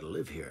 but I gotta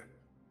live here.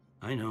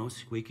 I know,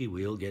 squeaky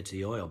wheel gets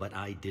the oil, but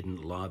I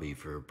didn't lobby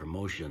for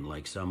promotion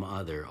like some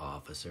other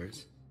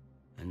officers.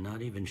 I'm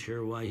not even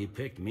sure why he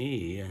picked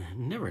me. I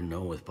never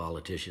know with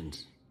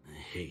politicians. I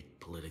hate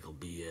political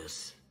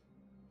BS.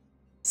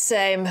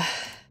 Same.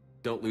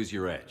 Don't lose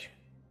your edge.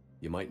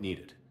 You might need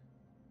it.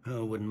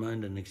 Oh, wouldn't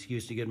mind an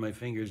excuse to get my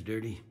fingers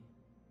dirty.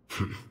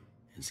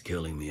 It's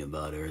killing me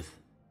about Earth.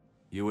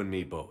 You and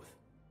me both.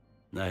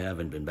 I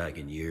haven't been back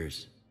in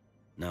years.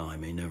 Now I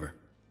may never.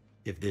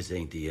 If this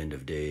ain't the end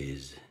of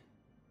days,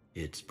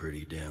 it's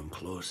pretty damn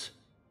close.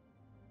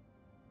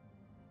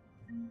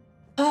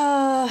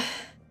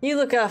 You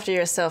look after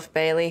yourself,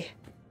 Bailey.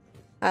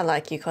 I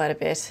like you quite a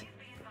bit.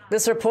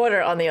 This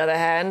reporter, on the other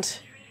hand...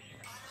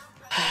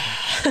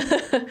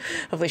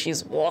 Hopefully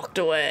she's walked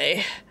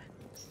away.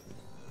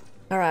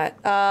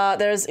 Alright,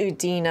 there's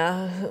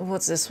Udina.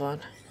 What's this one?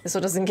 This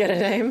one doesn't get a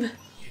name.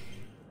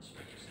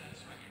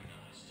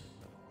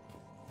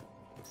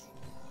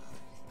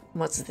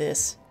 What's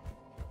this?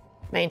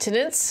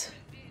 Maintenance?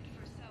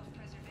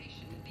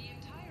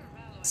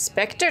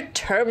 Spectre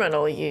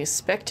terminal use.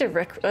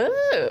 Spectre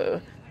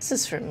oh, this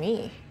is for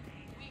me.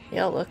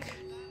 Yeah, look.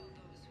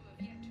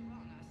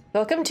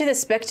 Welcome to the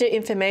Spectre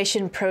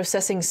Information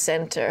Processing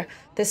Center.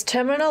 This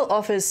terminal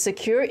offers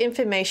secure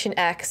information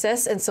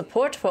access and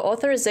support for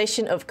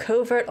authorization of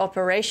covert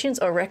operations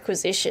or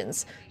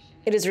requisitions.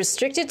 It is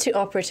restricted to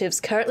operatives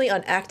currently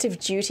on active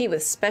duty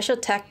with special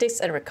tactics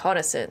and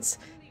reconnaissance.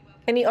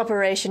 Any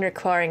operation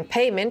requiring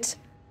payment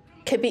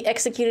can be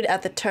executed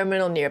at the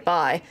terminal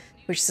nearby,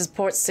 which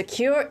supports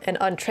secure and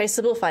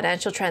untraceable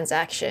financial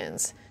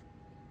transactions.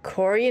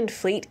 Quarian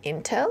Fleet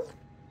Intel?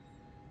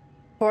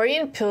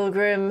 Quarian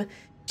Pilgrim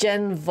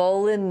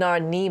Genvolin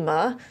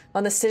Narnima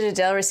on the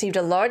Citadel received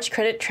a large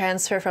credit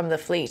transfer from the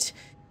fleet.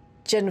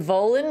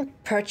 Genvolin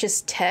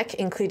purchased tech,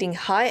 including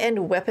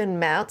high-end weapon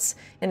mounts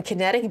and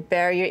kinetic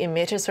barrier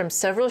emitters from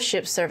several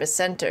ship service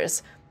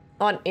centers.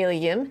 On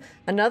Ilium,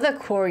 another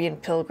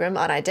Quarian pilgrim,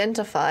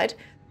 unidentified,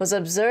 was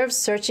observed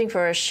searching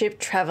for a ship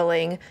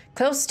traveling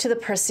close to the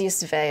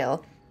Perseus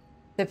Veil.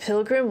 The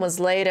pilgrim was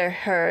later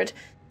heard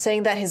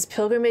saying that his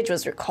pilgrimage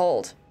was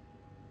recalled.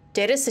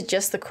 Data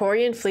suggests the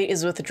Quarian fleet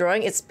is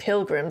withdrawing its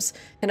pilgrims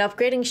and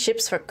upgrading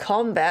ships for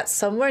combat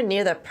somewhere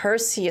near the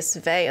Perseus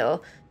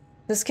Veil.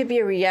 This could be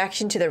a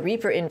reaction to the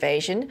Reaper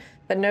invasion,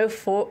 but no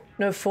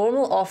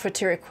formal offer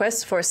to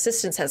request for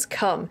assistance has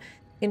come.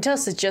 Intel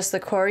suggests the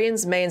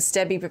Quarians may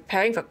instead be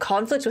preparing for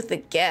conflict with the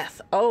Geth.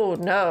 Oh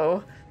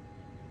no.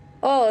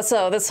 Oh,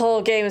 so this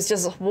whole game is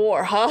just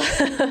war,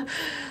 huh?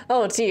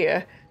 Oh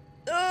dear.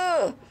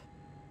 Ugh.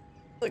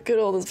 Look at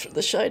all the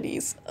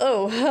shinies.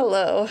 Oh,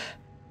 hello.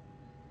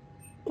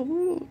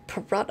 Ooh,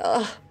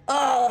 piranha.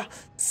 Ah,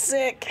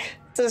 sick.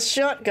 It's a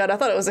shotgun. I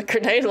thought it was a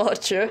grenade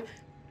launcher.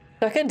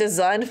 Shotgun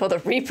designed for the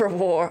Reaper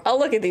War. I'll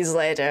look at these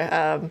later.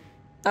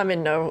 I'm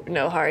in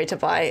no hurry to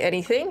buy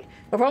anything.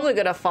 We're probably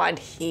gonna find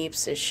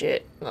heaps of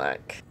shit.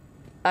 Like,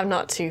 I'm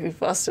not too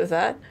fussed with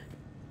that.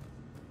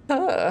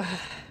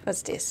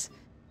 What's this?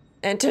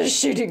 Enter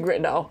shooting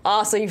right now.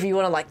 Ah, so if you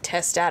want to like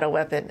test out a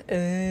weapon.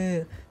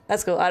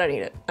 That's cool. I don't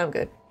need it. I'm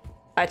good.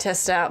 I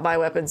test out my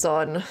weapons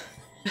on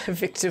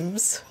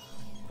victims.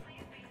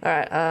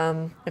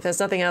 Alright, if there's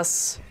nothing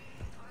else...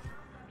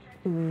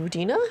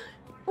 Udina?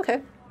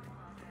 Okay.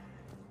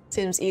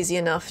 Seems easy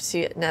enough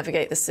to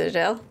navigate the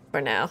Citadel,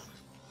 for now.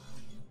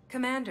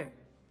 Commander,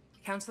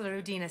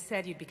 Councilor Udina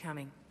said you'd be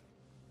coming.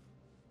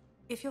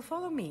 If you'll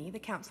follow me, the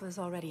Council is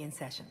already in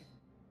session.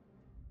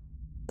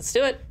 Let's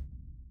do it.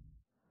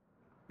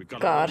 We've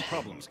got a lot of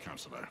problems,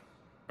 Councilor.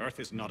 Earth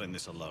is not in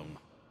this alone.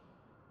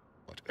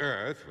 But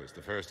Earth was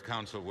the first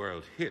Council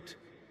world hit.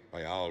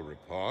 By our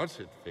reports,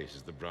 it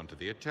faces the brunt of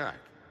the attack.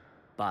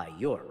 By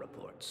your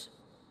reports.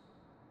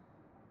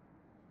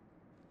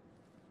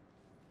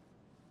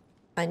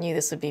 I knew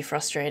this would be The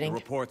frustrating.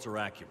 reports are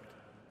accurate.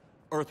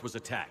 Earth was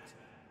attacked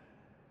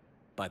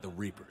by the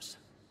Reapers.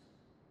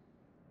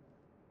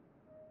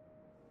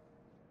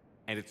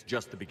 And it's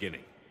just the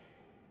beginning.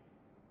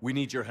 We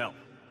need your help.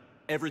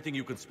 Everything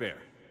you can spare.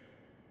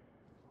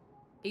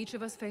 Each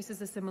of us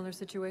faces a similar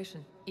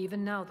situation.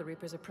 Even now, the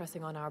Reapers are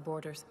pressing on our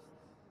borders.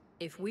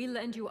 If we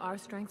lend you our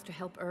strength to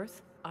help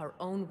Earth, our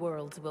own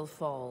worlds will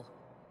fall.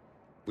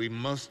 We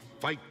must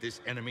fight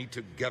this enemy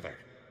together.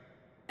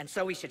 And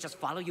so we should just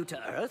follow you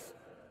to Earth?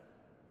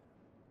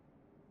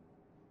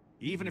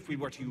 Even if we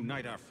were to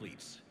unite our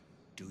fleets,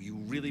 do you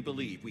really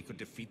believe we could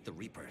defeat the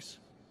Reapers?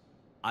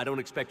 I don't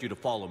expect you to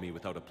follow me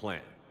without a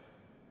plan.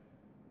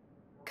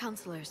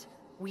 Counselors,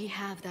 we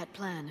have that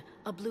plan.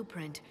 A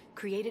blueprint,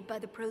 created by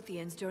the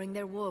Protheans during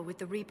their war with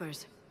the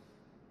Reapers.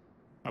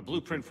 A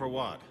blueprint for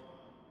what?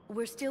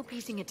 We're still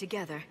piecing it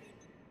together.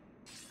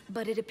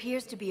 But it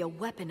appears to be a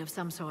weapon of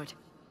some sort.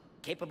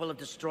 Capable of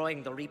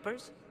destroying the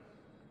Reapers?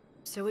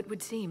 So it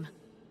would seem.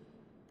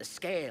 The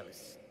scale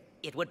is...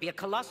 it would be a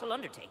colossal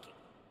undertaking.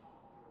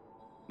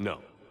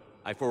 No.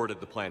 I forwarded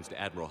the plans to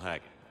Admiral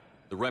Hagen.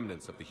 The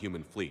remnants of the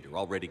human fleet are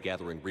already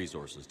gathering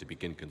resources to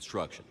begin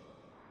construction.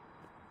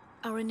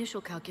 Our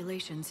initial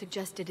calculations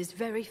suggest it is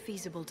very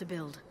feasible to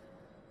build.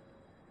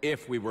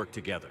 If we work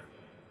together.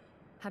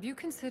 Have you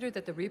considered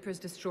that the Reapers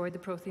destroyed the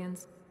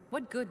Protheans?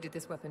 What good did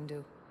this weapon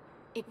do?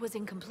 It was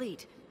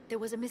incomplete. There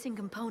was a missing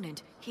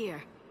component,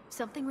 here.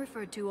 Something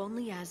referred to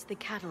only as the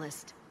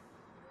catalyst.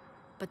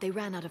 But they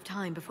ran out of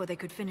time before they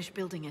could finish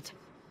building it.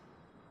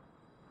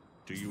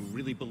 Do you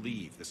really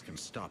believe this can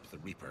stop the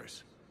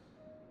Reapers?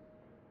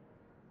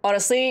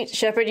 Honestly,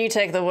 Shepard, you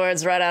take the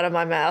words right out of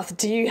my mouth.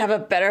 Do you have a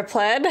better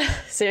plan?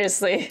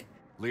 Seriously.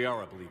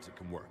 Liara believes it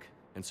can work,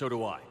 and so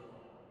do I.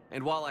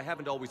 And while I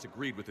haven't always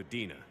agreed with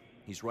Udina,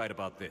 he's right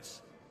about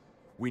this.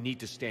 We need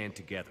to stand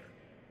together.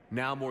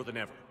 Now more than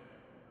ever.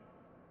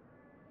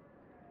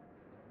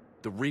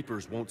 The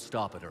Reapers won't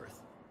stop at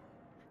Earth.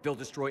 They'll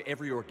destroy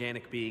every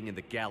organic being in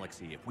the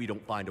galaxy if we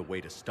don't find a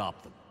way to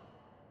stop them.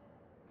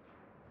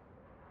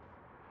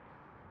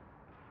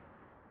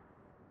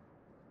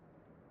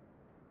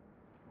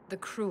 The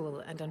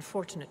cruel and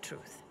unfortunate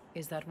truth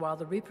is that while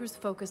the Reapers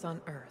focus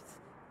on Earth,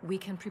 we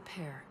can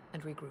prepare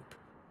and regroup.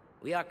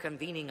 We are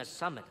convening a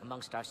summit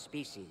amongst our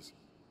species.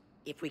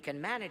 If we can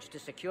manage to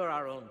secure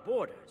our own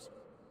borders,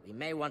 we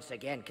may once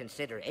again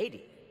consider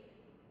aiding.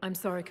 I'm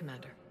sorry,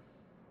 Commander.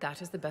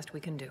 That is the best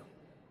we can do.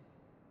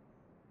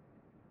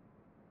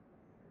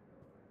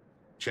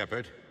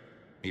 Shepard,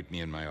 meet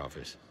me in my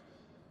office.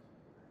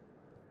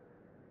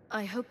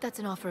 I hope that's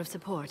an offer of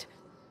support.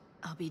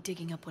 I'll be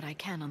digging up what I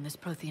can on this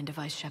Prothean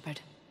device, Shepard.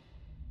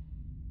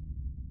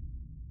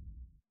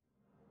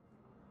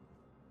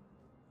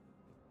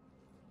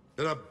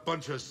 They're a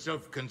bunch of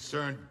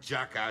self-concerned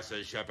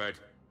jackasses, Shepard.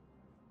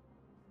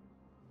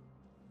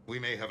 We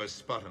may have a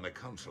spot on the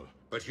Council,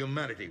 but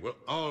humanity will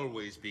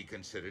always be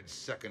considered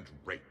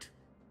second-rate.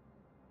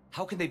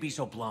 How can they be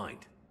so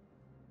blind?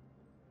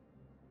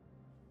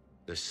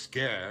 They're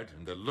scared,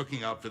 and they're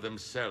looking out for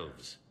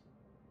themselves.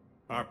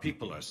 Our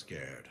people are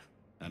scared,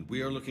 and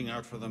we are looking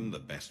out for them the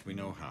best we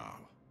know how.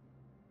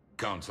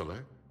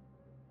 Counselor?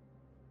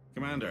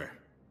 Commander,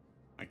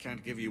 I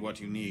can't give you what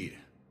you need,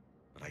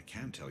 but I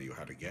can tell you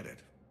how to get it.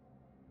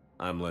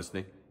 I'm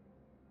listening.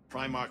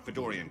 Primarch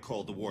Fedorian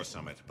called the War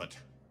Summit, but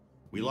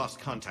we lost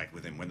contact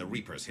with him when the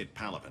Reapers hit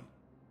Palaven.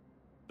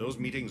 Those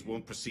meetings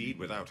won't proceed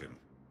without him.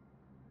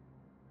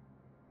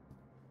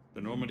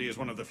 The Normandy is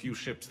one of the few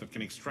ships that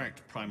can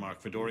extract Primarch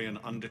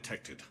Fedorian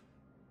undetected.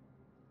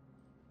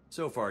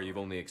 So far, you've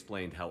only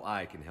explained how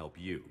I can help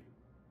you.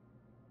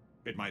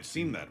 It might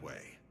seem that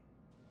way.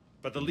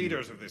 But the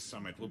leaders of this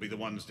summit will be the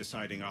ones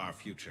deciding our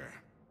future.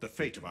 The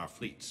fate of our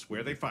fleets,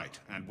 where they fight,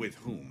 and with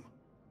whom.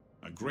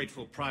 A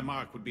grateful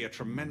Primarch would be a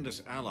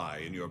tremendous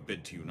ally in your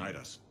bid to unite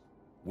us.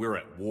 We're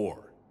at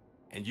war.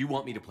 And you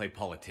want me to play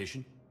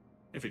politician?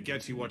 If it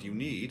gets you what you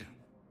need,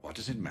 what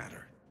does it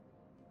matter?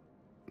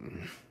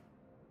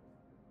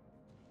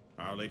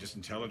 Our latest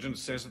intelligence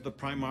says that the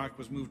Primarch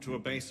was moved to a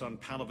base on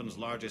Palaven's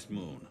largest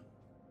moon.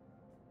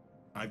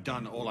 I've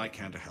done all I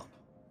can to help.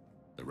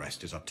 The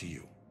rest is up to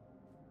you.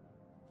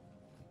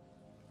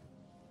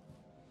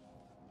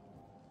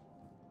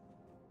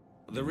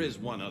 There is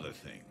one other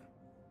thing.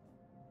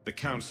 The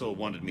Council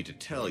wanted me to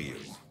tell you,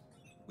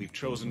 we've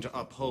chosen to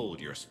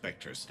uphold your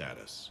Spectre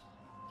status.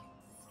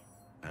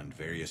 And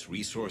various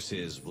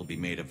resources will be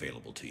made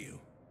available to you.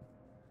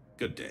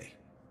 Good day.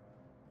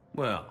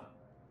 Well,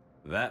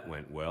 that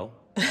went well.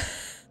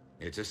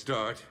 It's a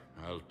start.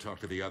 I'll talk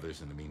to the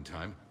others in the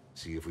meantime.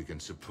 See if we can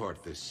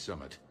support this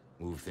summit.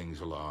 Move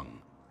things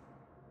along.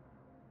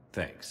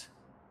 Thanks.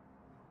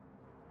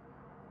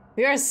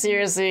 We are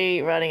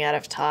seriously running out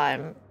of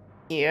time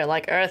here.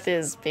 Like, Earth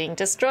is being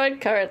destroyed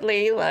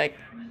currently. Like,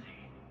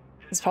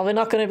 it's probably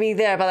not going to be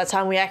there by the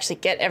time we actually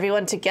get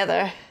everyone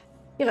together.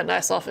 You have a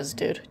nice office,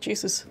 dude.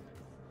 Jesus.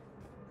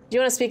 Do you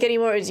want to speak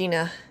anymore,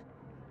 Udina?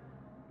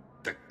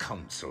 The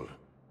Council.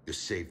 You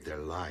saved their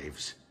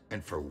lives.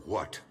 And for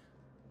what?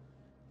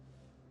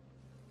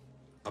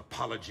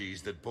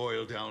 Apologies that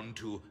boil down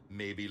to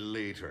maybe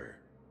later.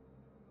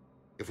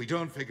 If we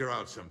don't figure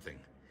out something,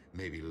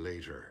 maybe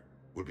later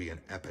will be an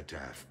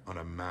epitaph on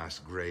a mass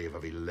grave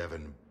of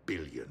 11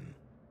 billion.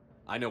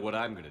 I know what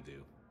I'm gonna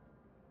do.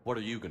 What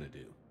are you gonna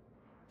do?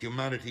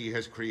 Humanity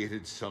has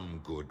created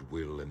some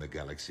goodwill in the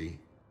galaxy.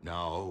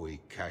 Now we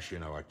cash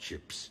in our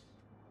chips.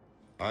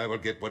 I will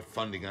get what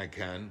funding I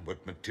can,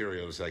 what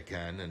materials I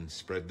can, and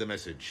spread the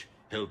message.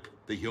 Help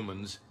the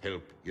humans,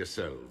 help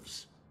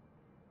yourselves.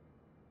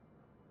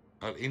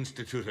 I'll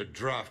institute a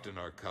draft in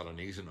our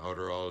colonies and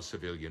order all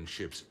civilian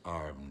ships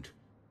armed.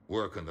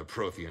 Work on the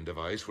Prothean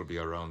device will be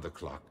around the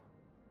clock.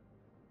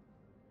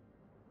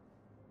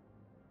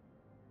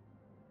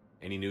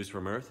 Any news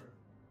from Earth?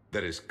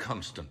 There is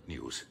constant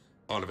news.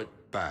 All of it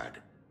bad.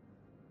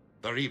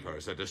 The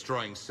Reapers are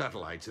destroying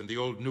satellites in the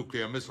old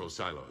nuclear missile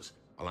silos,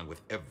 along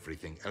with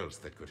everything else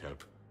that could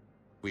help.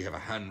 We have a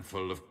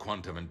handful of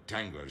quantum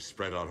entanglers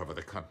spread out over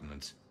the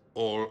continents.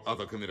 All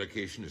other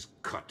communication is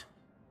cut.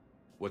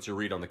 What's your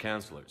read on the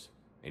counselors?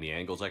 Any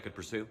angles I could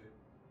pursue?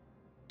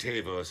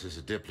 Tavos is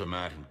a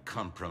diplomat and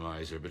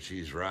compromiser, but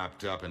she's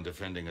wrapped up in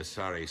defending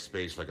Asari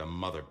space like a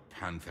mother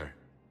panther.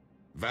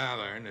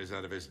 Valorn is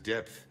out of his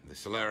depth. The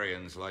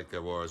Solarians like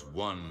their wars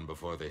won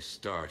before they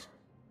start.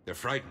 They're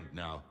frightened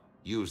now.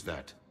 Use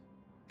that.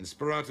 In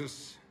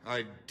Sparatus,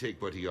 I'd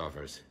take what he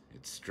offers.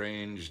 It's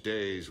strange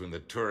days when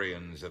the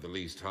Turians are the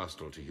least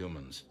hostile to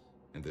humans,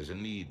 and there's a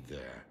need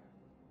there.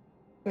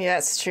 Yeah,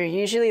 it's true.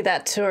 Usually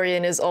that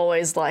Turian is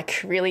always,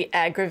 like, really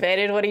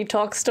aggravated when he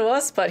talks to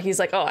us, but he's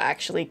like, oh,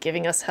 actually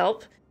giving us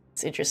help?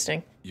 It's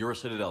interesting. You're a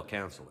Citadel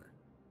counselor.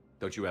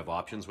 Don't you have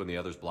options when the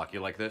others block you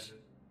like this?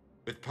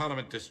 With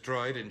Parliament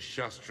destroyed and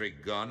Shastri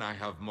gone, I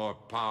have more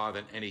power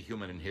than any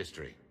human in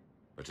history.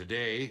 But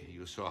today,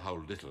 you saw how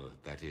little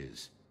that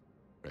is.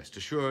 Rest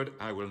assured,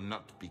 I will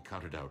not be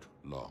counted out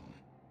long.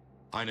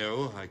 I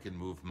know I can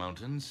move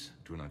mountains.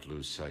 Do not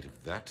lose sight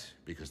of that,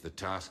 because the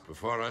task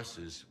before us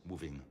is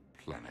moving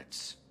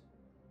planets.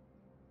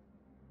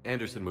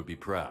 Anderson would be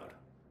proud,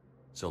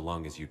 so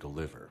long as you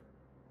deliver.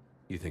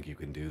 You think you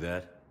can do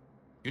that?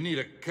 You need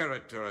a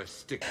carrot or a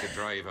stick to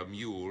drive a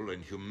mule,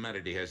 and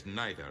humanity has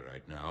neither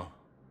right now.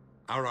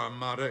 Our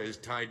armada is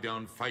tied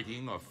down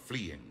fighting or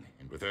fleeing,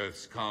 and with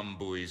Earth's comm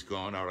buoys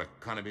gone, our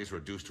economy is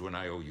reduced to an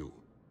IOU.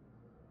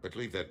 But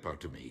leave that part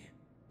to me.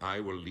 I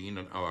will lean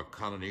on our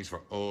colonies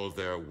for all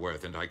they're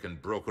worth, and I can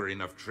broker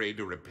enough trade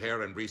to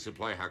repair and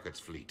resupply Hackett's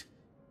fleet.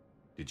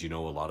 Did you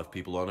know a lot of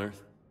people on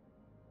Earth?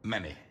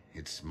 Many.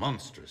 It's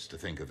monstrous to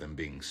think of them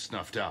being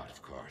snuffed out,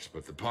 of course,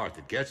 but the part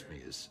that gets me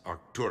is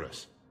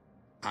Arcturus.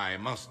 I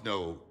must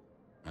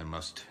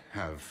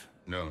have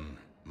known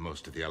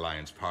most of the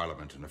Alliance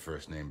Parliament on a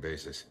first-name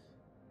basis.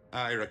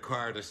 I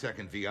required a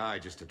second VI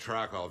just to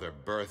track all their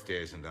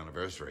birthdays and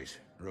anniversaries.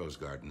 Rose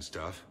Garden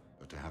stuff,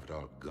 but to have it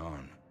all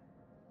gone.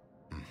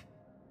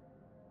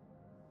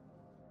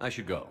 I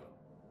should go.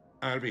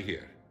 I'll be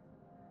here.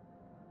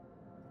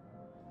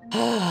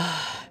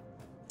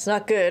 It's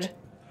not good.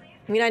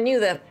 I mean, I knew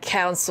the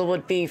council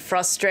would be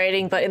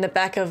frustrating, but in the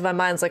back of my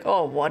mind's like,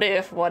 oh, what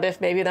if? What if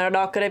maybe they're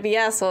not gonna be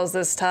assholes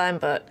this time?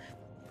 But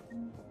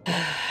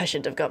I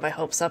shouldn't have got my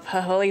hopes up.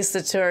 At least the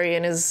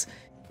Turian has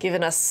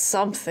given us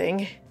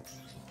something.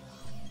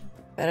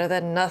 Better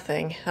than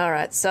nothing.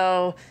 Alright,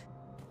 so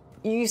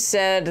you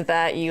said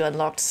that you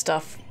unlocked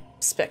stuff,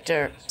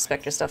 Spectre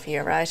stuff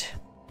here, right?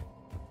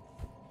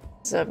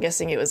 So I'm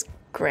guessing it was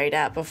grayed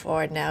out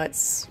before and now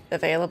it's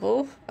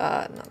available.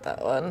 Not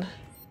that one.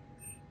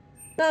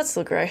 No, it's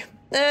still gray.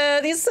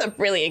 These are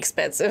really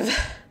expensive.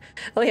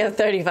 Only have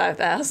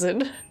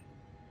 35,000.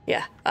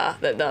 Yeah,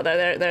 no,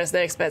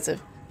 they're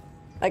expensive.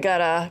 I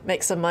gotta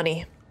make some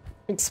money.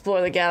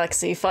 Explore the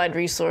galaxy, find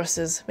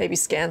resources, maybe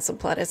scan some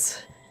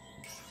planets.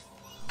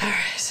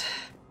 Alright.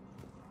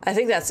 I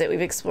think that's it.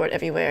 We've explored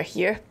everywhere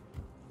here.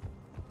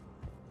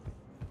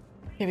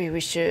 Maybe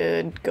we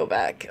should go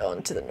back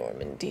onto the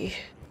Normandy.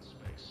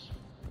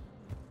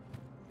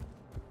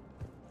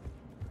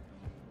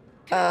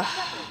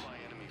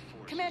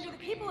 Commander, the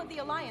people of the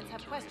Alliance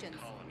have questions.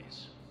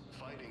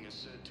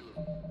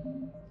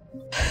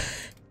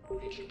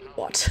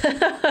 What?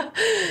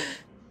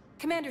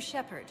 Commander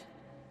Shepard,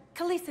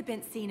 Khaleesa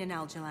bint seen in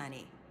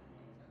Al-Jalani.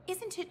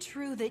 Isn't it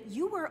true that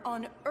you were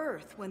on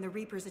Earth when the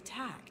Reapers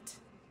attacked?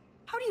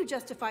 How do you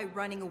justify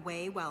running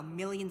away while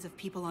millions of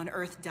people on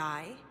Earth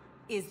die?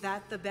 Is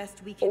that the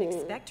best we can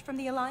expect from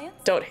the Alliance?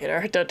 Don't hit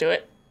her. Don't do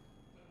it.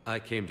 I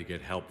came to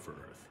get help for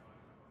Earth.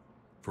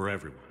 For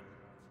everyone.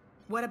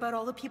 What about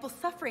all the people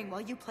suffering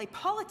while you play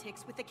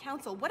politics with the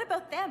Council? What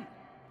about them?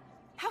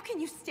 How can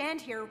you stand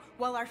here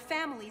while our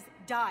families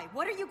die?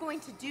 What are you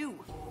going to do?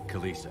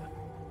 Khaleesa,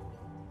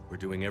 we're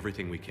doing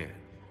everything we can.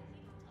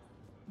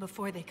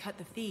 Before they cut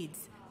the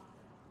feeds,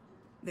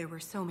 there were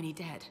so many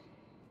dead.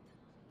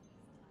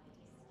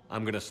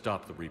 I'm gonna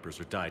stop the Reapers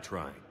or die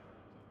trying.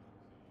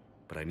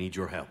 But I need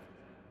your help.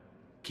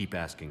 Keep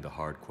asking the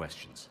hard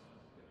questions.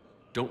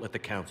 Don't let the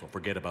Council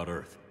forget about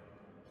Earth.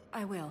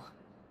 I will.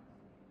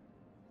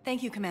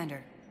 Thank you,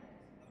 Commander.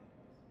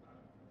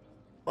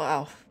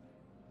 Wow.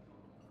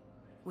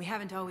 We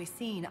haven't always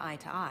seen eye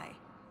to eye.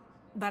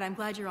 But I'm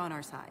glad you're on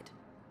our side.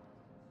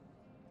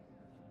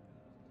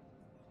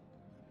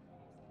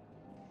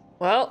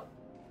 Well,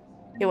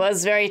 it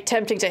was very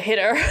tempting to hit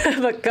her,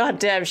 but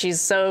goddamn,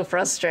 she's so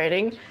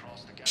frustrating.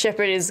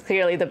 Shepard is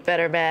clearly the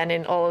better man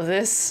in all of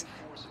this.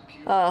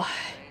 Oh,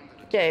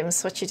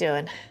 James, what you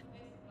doing?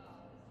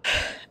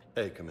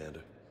 Hey,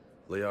 Commander.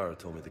 Liara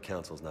told me the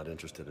Council's not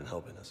interested in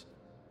helping us.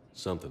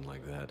 Something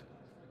like that.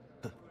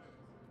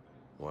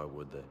 Why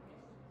would they?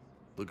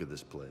 Look at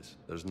this place.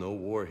 There's no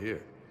war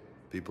here.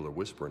 People are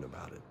whispering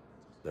about it.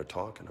 They're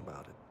talking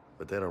about it,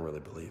 but they don't really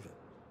believe it.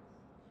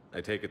 I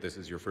take it this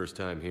is your first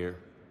time here?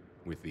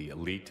 With the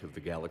elite of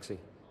the galaxy?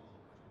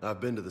 I've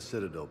been to the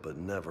Citadel, but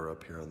never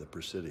up here on the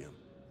Presidium.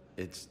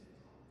 It's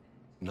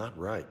not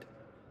right.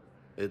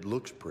 It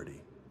looks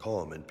pretty,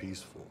 calm and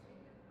peaceful.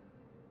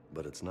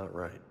 But it's not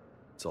right.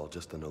 It's all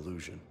just an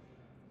illusion.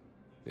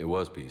 It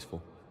was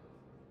peaceful.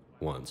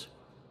 Once.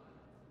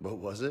 But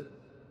was it?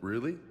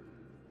 Really?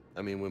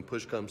 I mean, when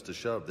push comes to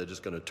shove, they're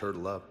just gonna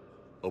turtle up.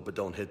 Hope it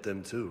don't hit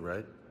them too,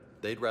 right?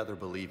 They'd rather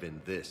believe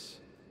in this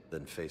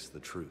than face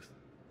the truth.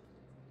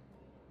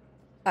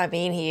 I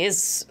mean, he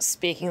is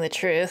speaking the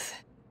truth.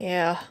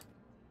 Yeah.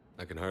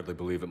 I can hardly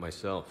believe it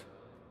myself.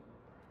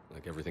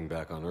 Like everything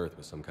back on Earth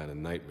was some kind of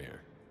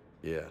nightmare.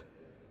 Yeah.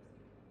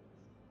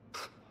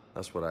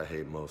 That's what I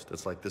hate most.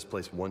 It's like this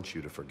place wants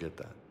you to forget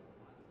that.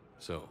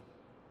 So,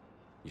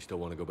 you still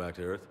want to go back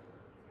to Earth?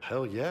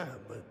 Hell yeah,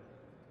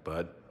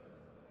 but...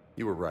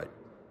 You were right.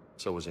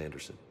 So was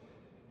Anderson.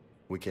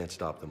 We can't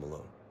stop them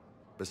alone.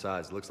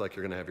 Besides, looks like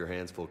you're gonna have your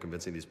hands full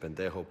convincing these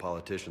pendejo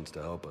politicians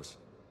to help us.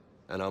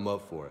 And I'm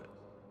up for it.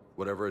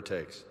 Whatever it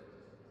takes.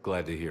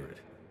 Glad to hear it.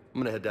 I'm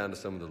gonna head down to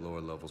some of the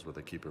lower levels where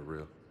they keep it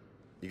real.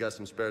 You got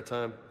some spare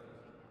time?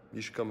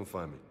 You should come and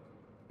find me.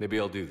 Maybe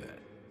I'll do that.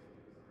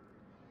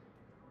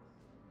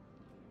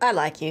 I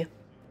like you.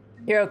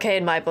 You're okay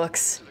in my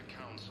books.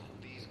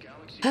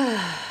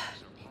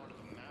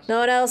 No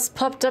one else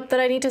popped up that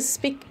I need to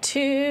speak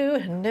to?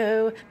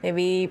 No.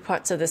 Maybe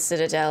parts of the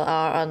Citadel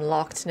are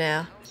unlocked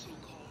now.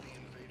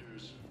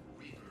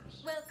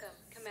 Welcome,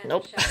 Commander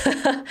Nope.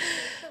 Shepard.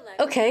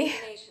 Okay.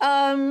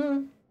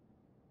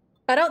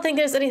 I don't think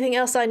there's anything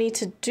else I need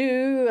to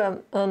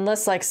do,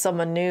 unless like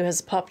someone new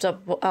has popped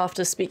up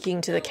after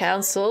speaking to the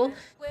council.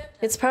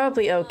 It's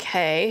probably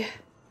okay.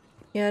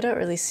 Yeah, I don't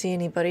really see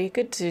anybody.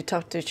 Good to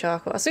talk to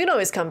Charcoal. So you can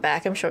always come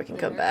back. I'm sure we can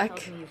come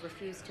back.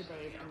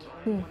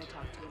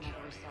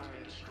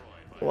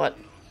 What?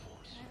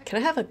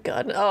 Can I have a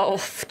gun? Oh,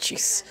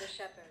 jeez.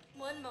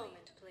 One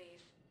moment,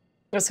 please.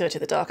 Let's go to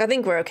the dock. I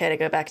think we're okay to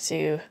go back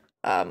to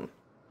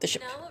the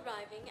ship. Now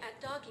arriving at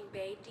docking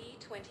bay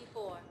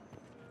D-24.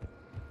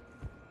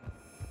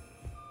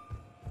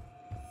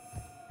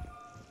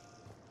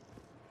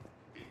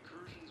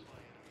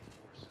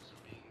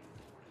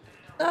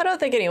 I don't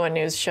think anyone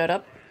new showed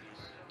up.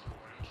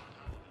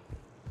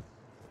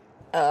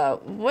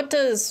 What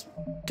does...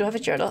 Do I have a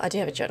journal? I do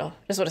have a journal.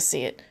 Just want to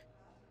see it.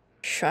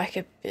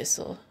 Shrike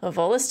Abyssal. A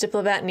Volus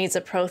diplomat needs a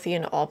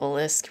Prothean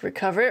obelisk.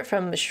 Recover it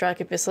from the Shrike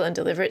Abyssal and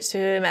deliver it to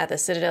him at the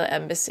Citadel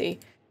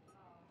Embassy.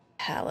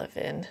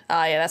 Palavin.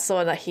 Ah, yeah, that's the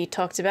one that he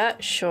talked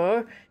about.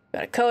 Sure.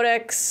 Got a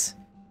codex.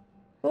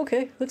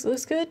 Okay,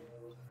 looks good.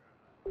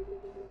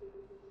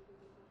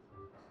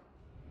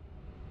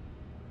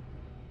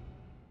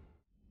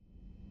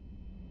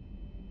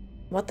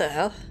 What the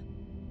hell?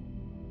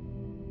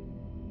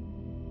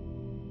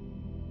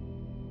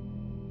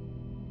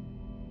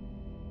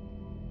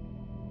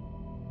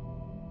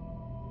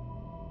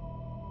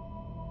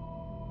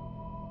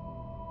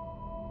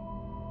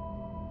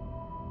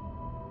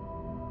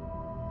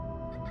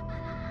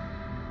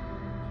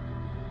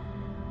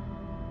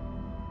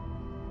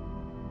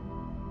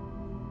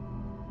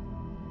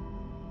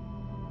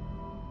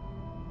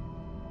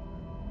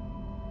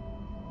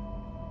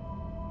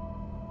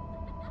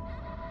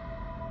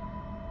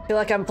 I feel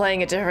like I'm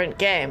playing a different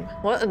game.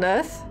 What on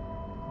earth?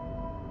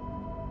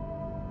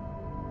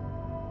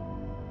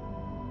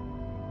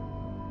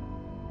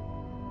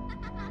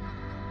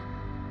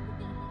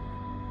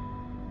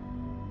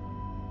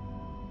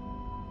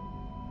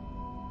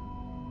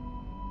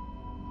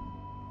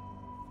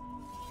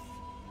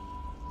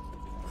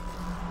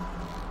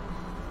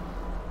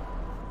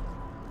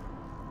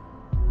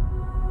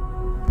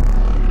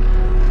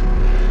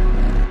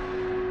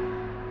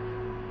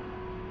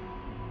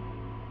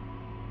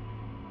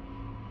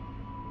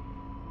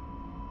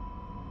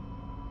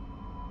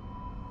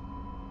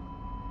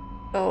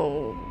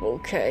 Oh,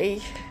 okay.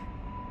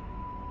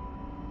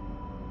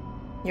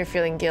 You're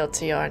feeling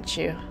guilty, aren't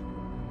you?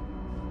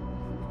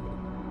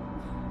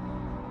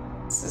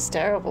 This is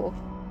terrible.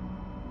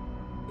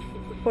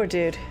 Poor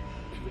dude.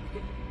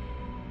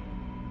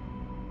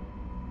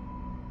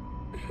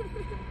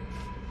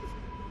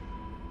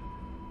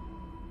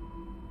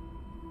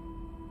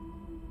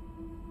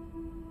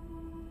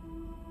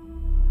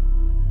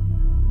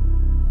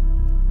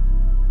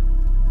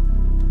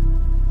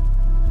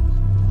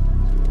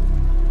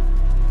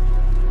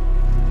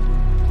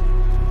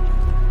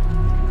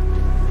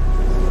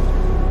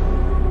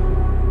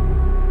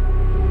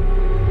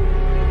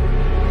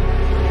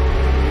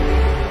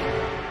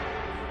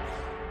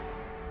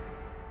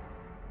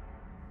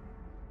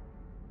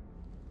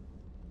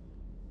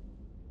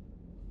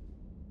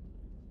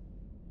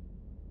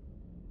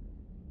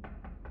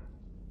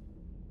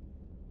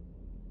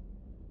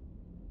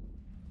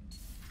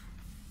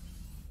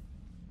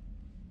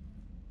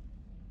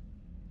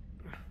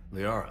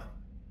 Liara,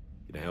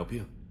 can I help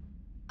you?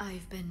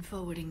 I've been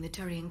forwarding the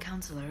Turian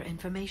Counselor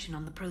information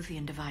on the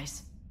Prothean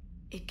device.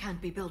 It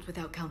can't be built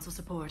without Council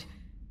support,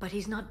 but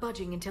he's not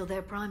budging until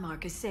their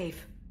Primarch is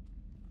safe.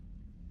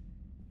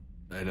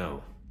 I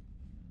know.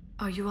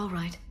 Are you all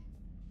right?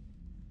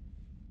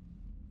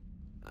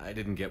 I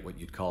didn't get what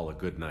you'd call a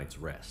good night's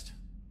rest.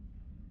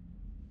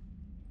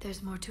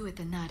 There's more to it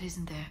than that,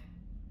 isn't there?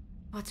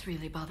 What's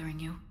really bothering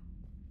you?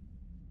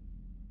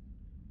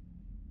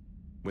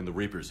 When the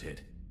Reapers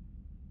hit,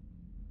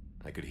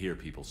 I could hear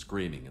people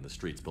screaming in the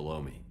streets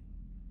below me.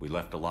 We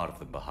left a lot of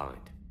them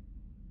behind.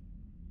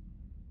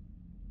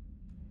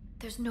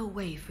 There's no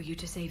way for you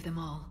to save them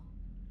all.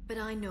 But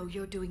I know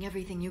you're doing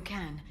everything you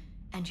can,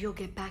 and you'll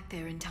get back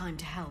there in time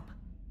to help.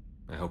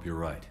 I hope you're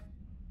right.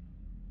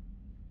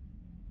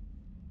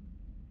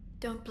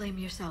 Don't blame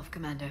yourself,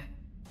 Commander.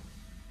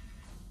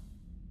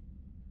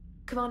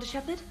 Commander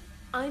Shepard?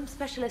 I'm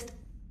Specialist...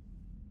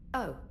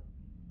 Oh.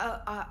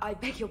 I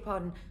beg your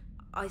pardon.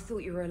 I thought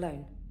you were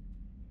alone.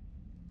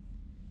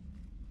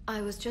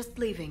 I was just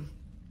leaving.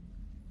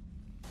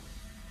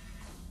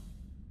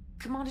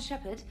 Commander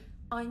Shepard,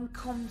 I'm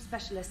Comm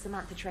Specialist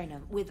Samantha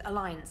Traynor with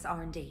Alliance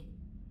R&D.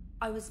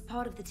 I was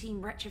part of the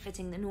team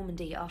retrofitting the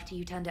Normandy after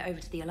you turned it over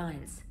to the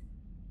Alliance.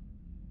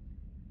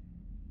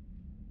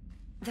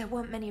 There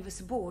weren't many of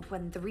us aboard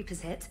when the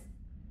Reapers hit.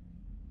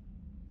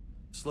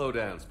 Slow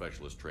down,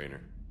 Specialist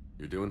Trainer.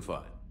 You're doing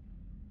fine.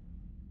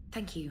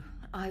 Thank you.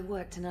 I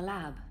worked in a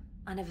lab.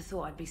 I never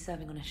thought I'd be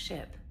serving on a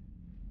ship.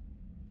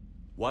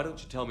 Why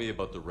don't you tell me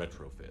about the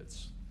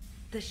retrofits?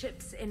 The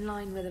ship's in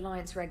line with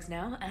Alliance regs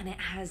now, and it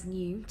has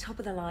new,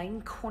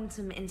 top-of-the-line,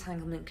 quantum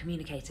entanglement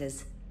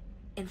communicators.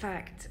 In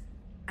fact,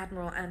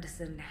 Admiral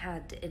Anderson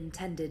had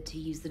intended to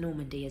use the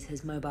Normandy as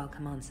his mobile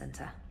command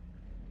center.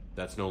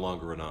 That's no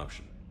longer an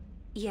option.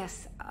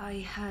 Yes,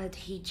 I heard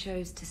he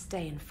chose to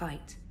stay and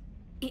fight.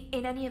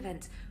 In any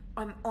event,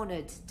 I'm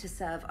honored to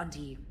serve under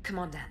you,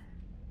 Commander.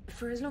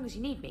 For as long as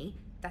you need me,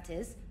 that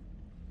is.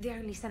 They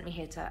only sent me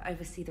here to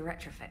oversee the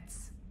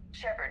retrofits.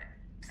 Shepard,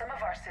 some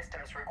of our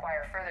systems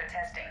require further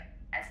testing,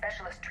 and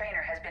Specialist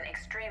Trainer has been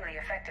extremely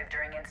effective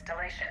during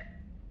installation.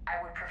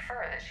 I would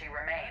prefer that she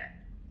remain.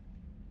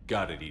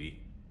 Got it, EDI.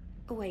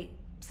 Wait,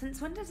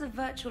 since when does a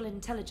virtual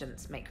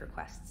intelligence make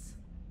requests?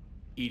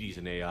 EDI's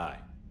an AI.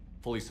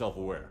 Fully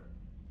self-aware.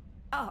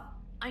 Oh,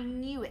 I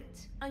knew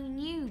it. I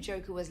knew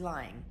Joker was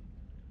lying.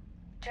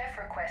 Jeff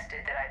requested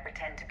that I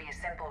pretend to be a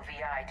simple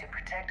VI to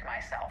protect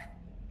myself.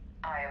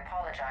 I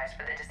apologize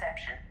for the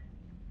deception.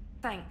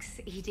 Thanks,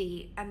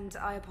 ED, and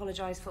I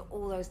apologize for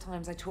all those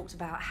times I talked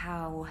about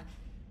how...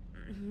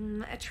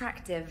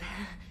 attractive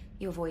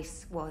your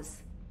voice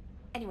was.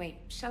 Anyway,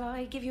 shall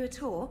I give you a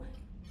tour?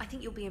 I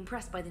think you'll be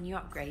impressed by the new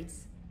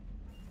upgrades.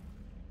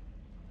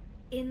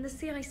 In the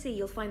CIC,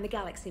 you'll find the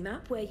galaxy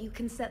map where you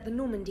can set the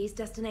Normandy's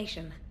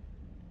destination.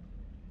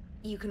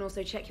 You can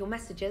also check your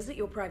messages at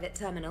your private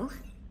terminal.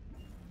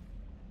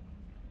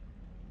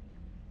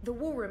 The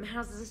War Room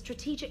houses a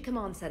strategic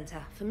command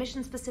center for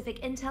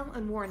mission-specific intel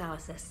and war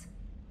analysis.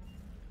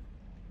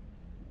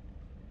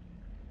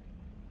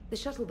 The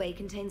shuttle bay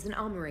contains an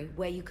armory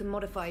where you can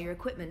modify your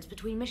equipment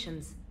between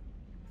missions.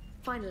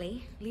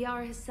 Finally,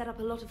 Liara has set up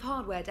a lot of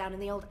hardware down in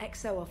the old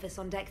XO office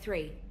on Deck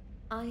 3.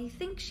 I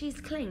think she's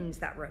claimed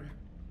that room.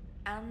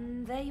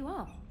 And there you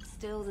are.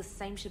 Still the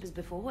same ship as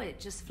before, it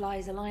just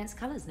flies Alliance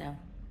colors now.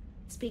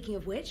 Speaking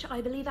of which, I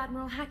believe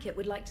Admiral Hackett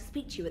would like to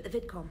speak to you at the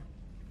VidCom.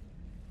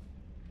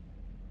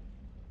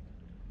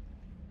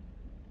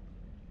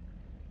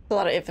 A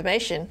lot of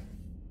information.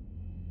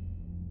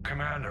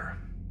 Commander,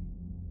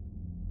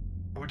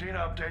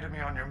 Udina updated me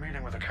on your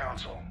meeting with the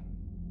Council.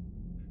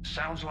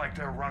 Sounds like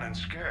they're running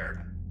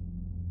scared.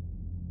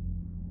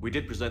 We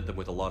did present them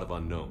with a lot of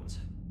unknowns.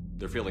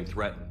 They're feeling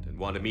threatened and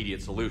want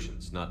immediate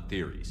solutions, not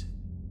theories.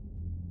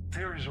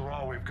 Theories are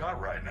all we've got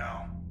right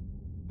now.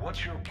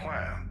 What's your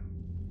plan?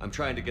 I'm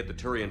trying to get the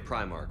Turian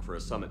Primarch for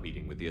a summit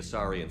meeting with the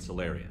Asari and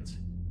Solarians.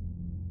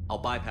 I'll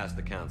bypass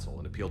the Council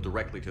and appeal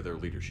directly to their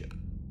leadership.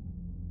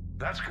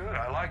 That's good,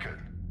 I like it.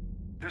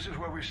 This is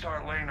where we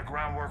start laying the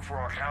groundwork for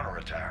our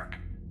counterattack.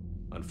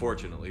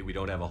 Unfortunately, we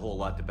don't have a whole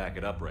lot to back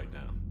it up right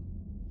now.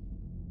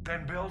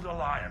 Then build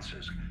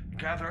alliances.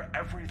 Gather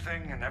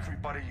everything and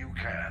everybody you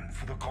can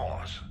for the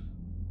cause.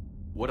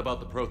 What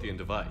about the Prothean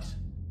device?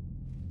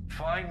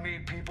 Find me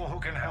people who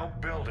can help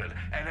build it,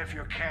 and if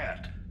you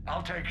can't,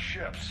 I'll take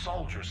ships,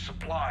 soldiers,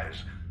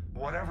 supplies,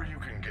 whatever you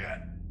can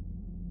get.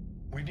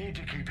 We need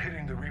to keep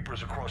hitting the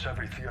Reapers across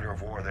every theater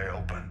of war they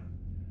open.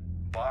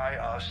 Buy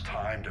us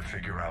time to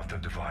figure out the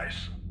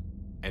device.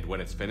 And when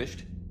it's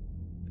finished?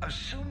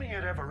 Assuming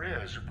it ever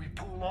is, we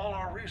pool all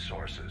our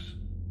resources.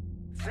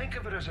 Think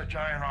of it as a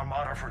giant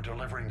armada for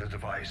delivering the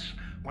device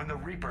when the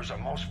Reapers are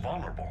most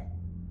vulnerable.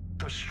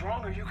 The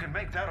stronger you can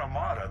make that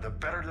armada, the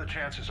better the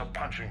chances of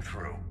punching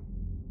through.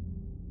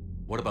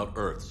 What about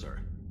Earth, sir?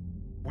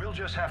 We'll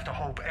just have to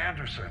hope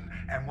Anderson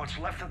and what's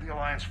left of the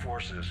Alliance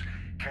forces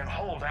can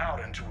hold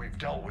out until we've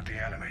dealt with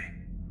the enemy.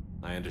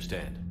 I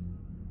understand.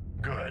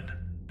 Good.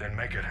 Then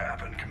make it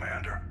happen,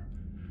 Commander.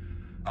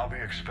 I'll be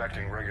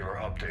expecting regular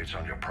updates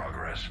on your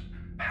progress.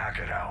 Hack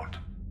it out.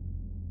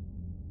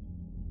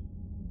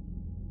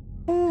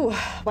 Ooh,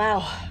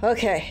 wow.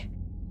 Okay.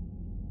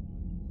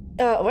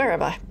 Where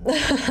am I?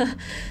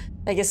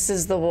 I guess this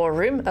is the war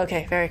room.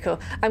 Okay, very cool.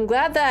 I'm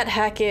glad that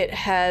Hackett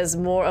has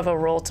more of a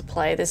role to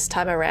play this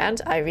time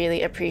around. I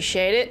really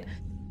appreciate it.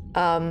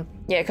 Yeah,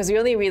 because we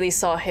only really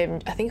saw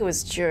him, I think it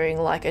was during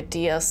like a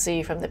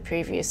DLC from the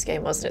previous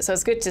game, wasn't it? So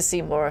it's good to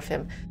see more of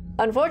him.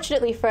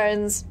 Unfortunately,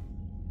 friends,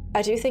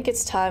 I do think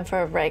it's time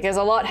for a break. There's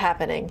a lot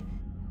happening.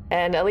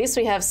 And at least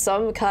we have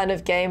some kind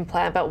of game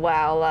plan, but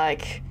wow,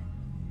 like,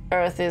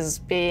 Earth is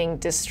being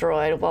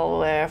destroyed while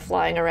we're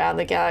flying around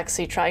the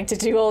galaxy trying to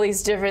do all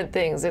these different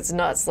things. It's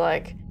nuts,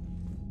 like,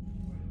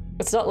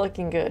 it's not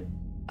looking good.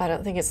 I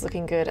don't think it's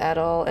looking good at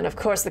all. And of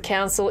course the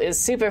council is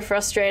super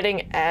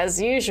frustrating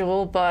as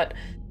usual, but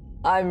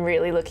I'm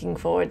really looking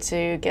forward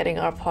to getting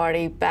our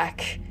party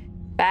back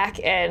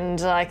and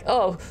like,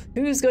 oh,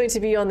 who's going to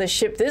be on the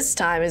ship this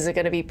time? Is it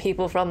going to be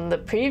people from the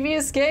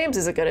previous games?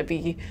 Is it going to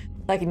be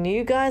like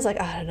new guys? Like,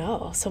 I don't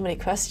know, so many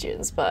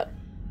questions, but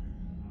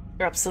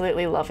we're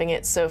absolutely loving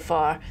it so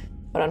far.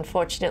 But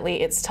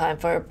unfortunately, it's time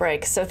for a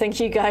break. So thank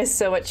you guys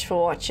so much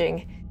for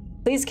watching.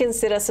 Please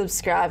consider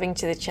subscribing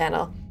to the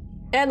channel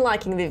and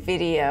liking the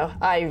video.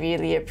 I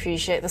really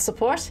appreciate the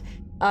support.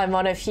 I'm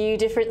on a few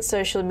different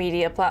social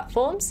media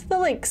platforms. The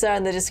links are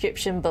in the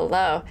description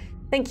below.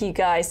 Thank you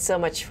guys so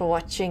much for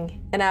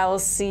watching, and I will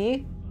see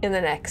you in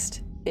the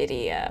next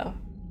video.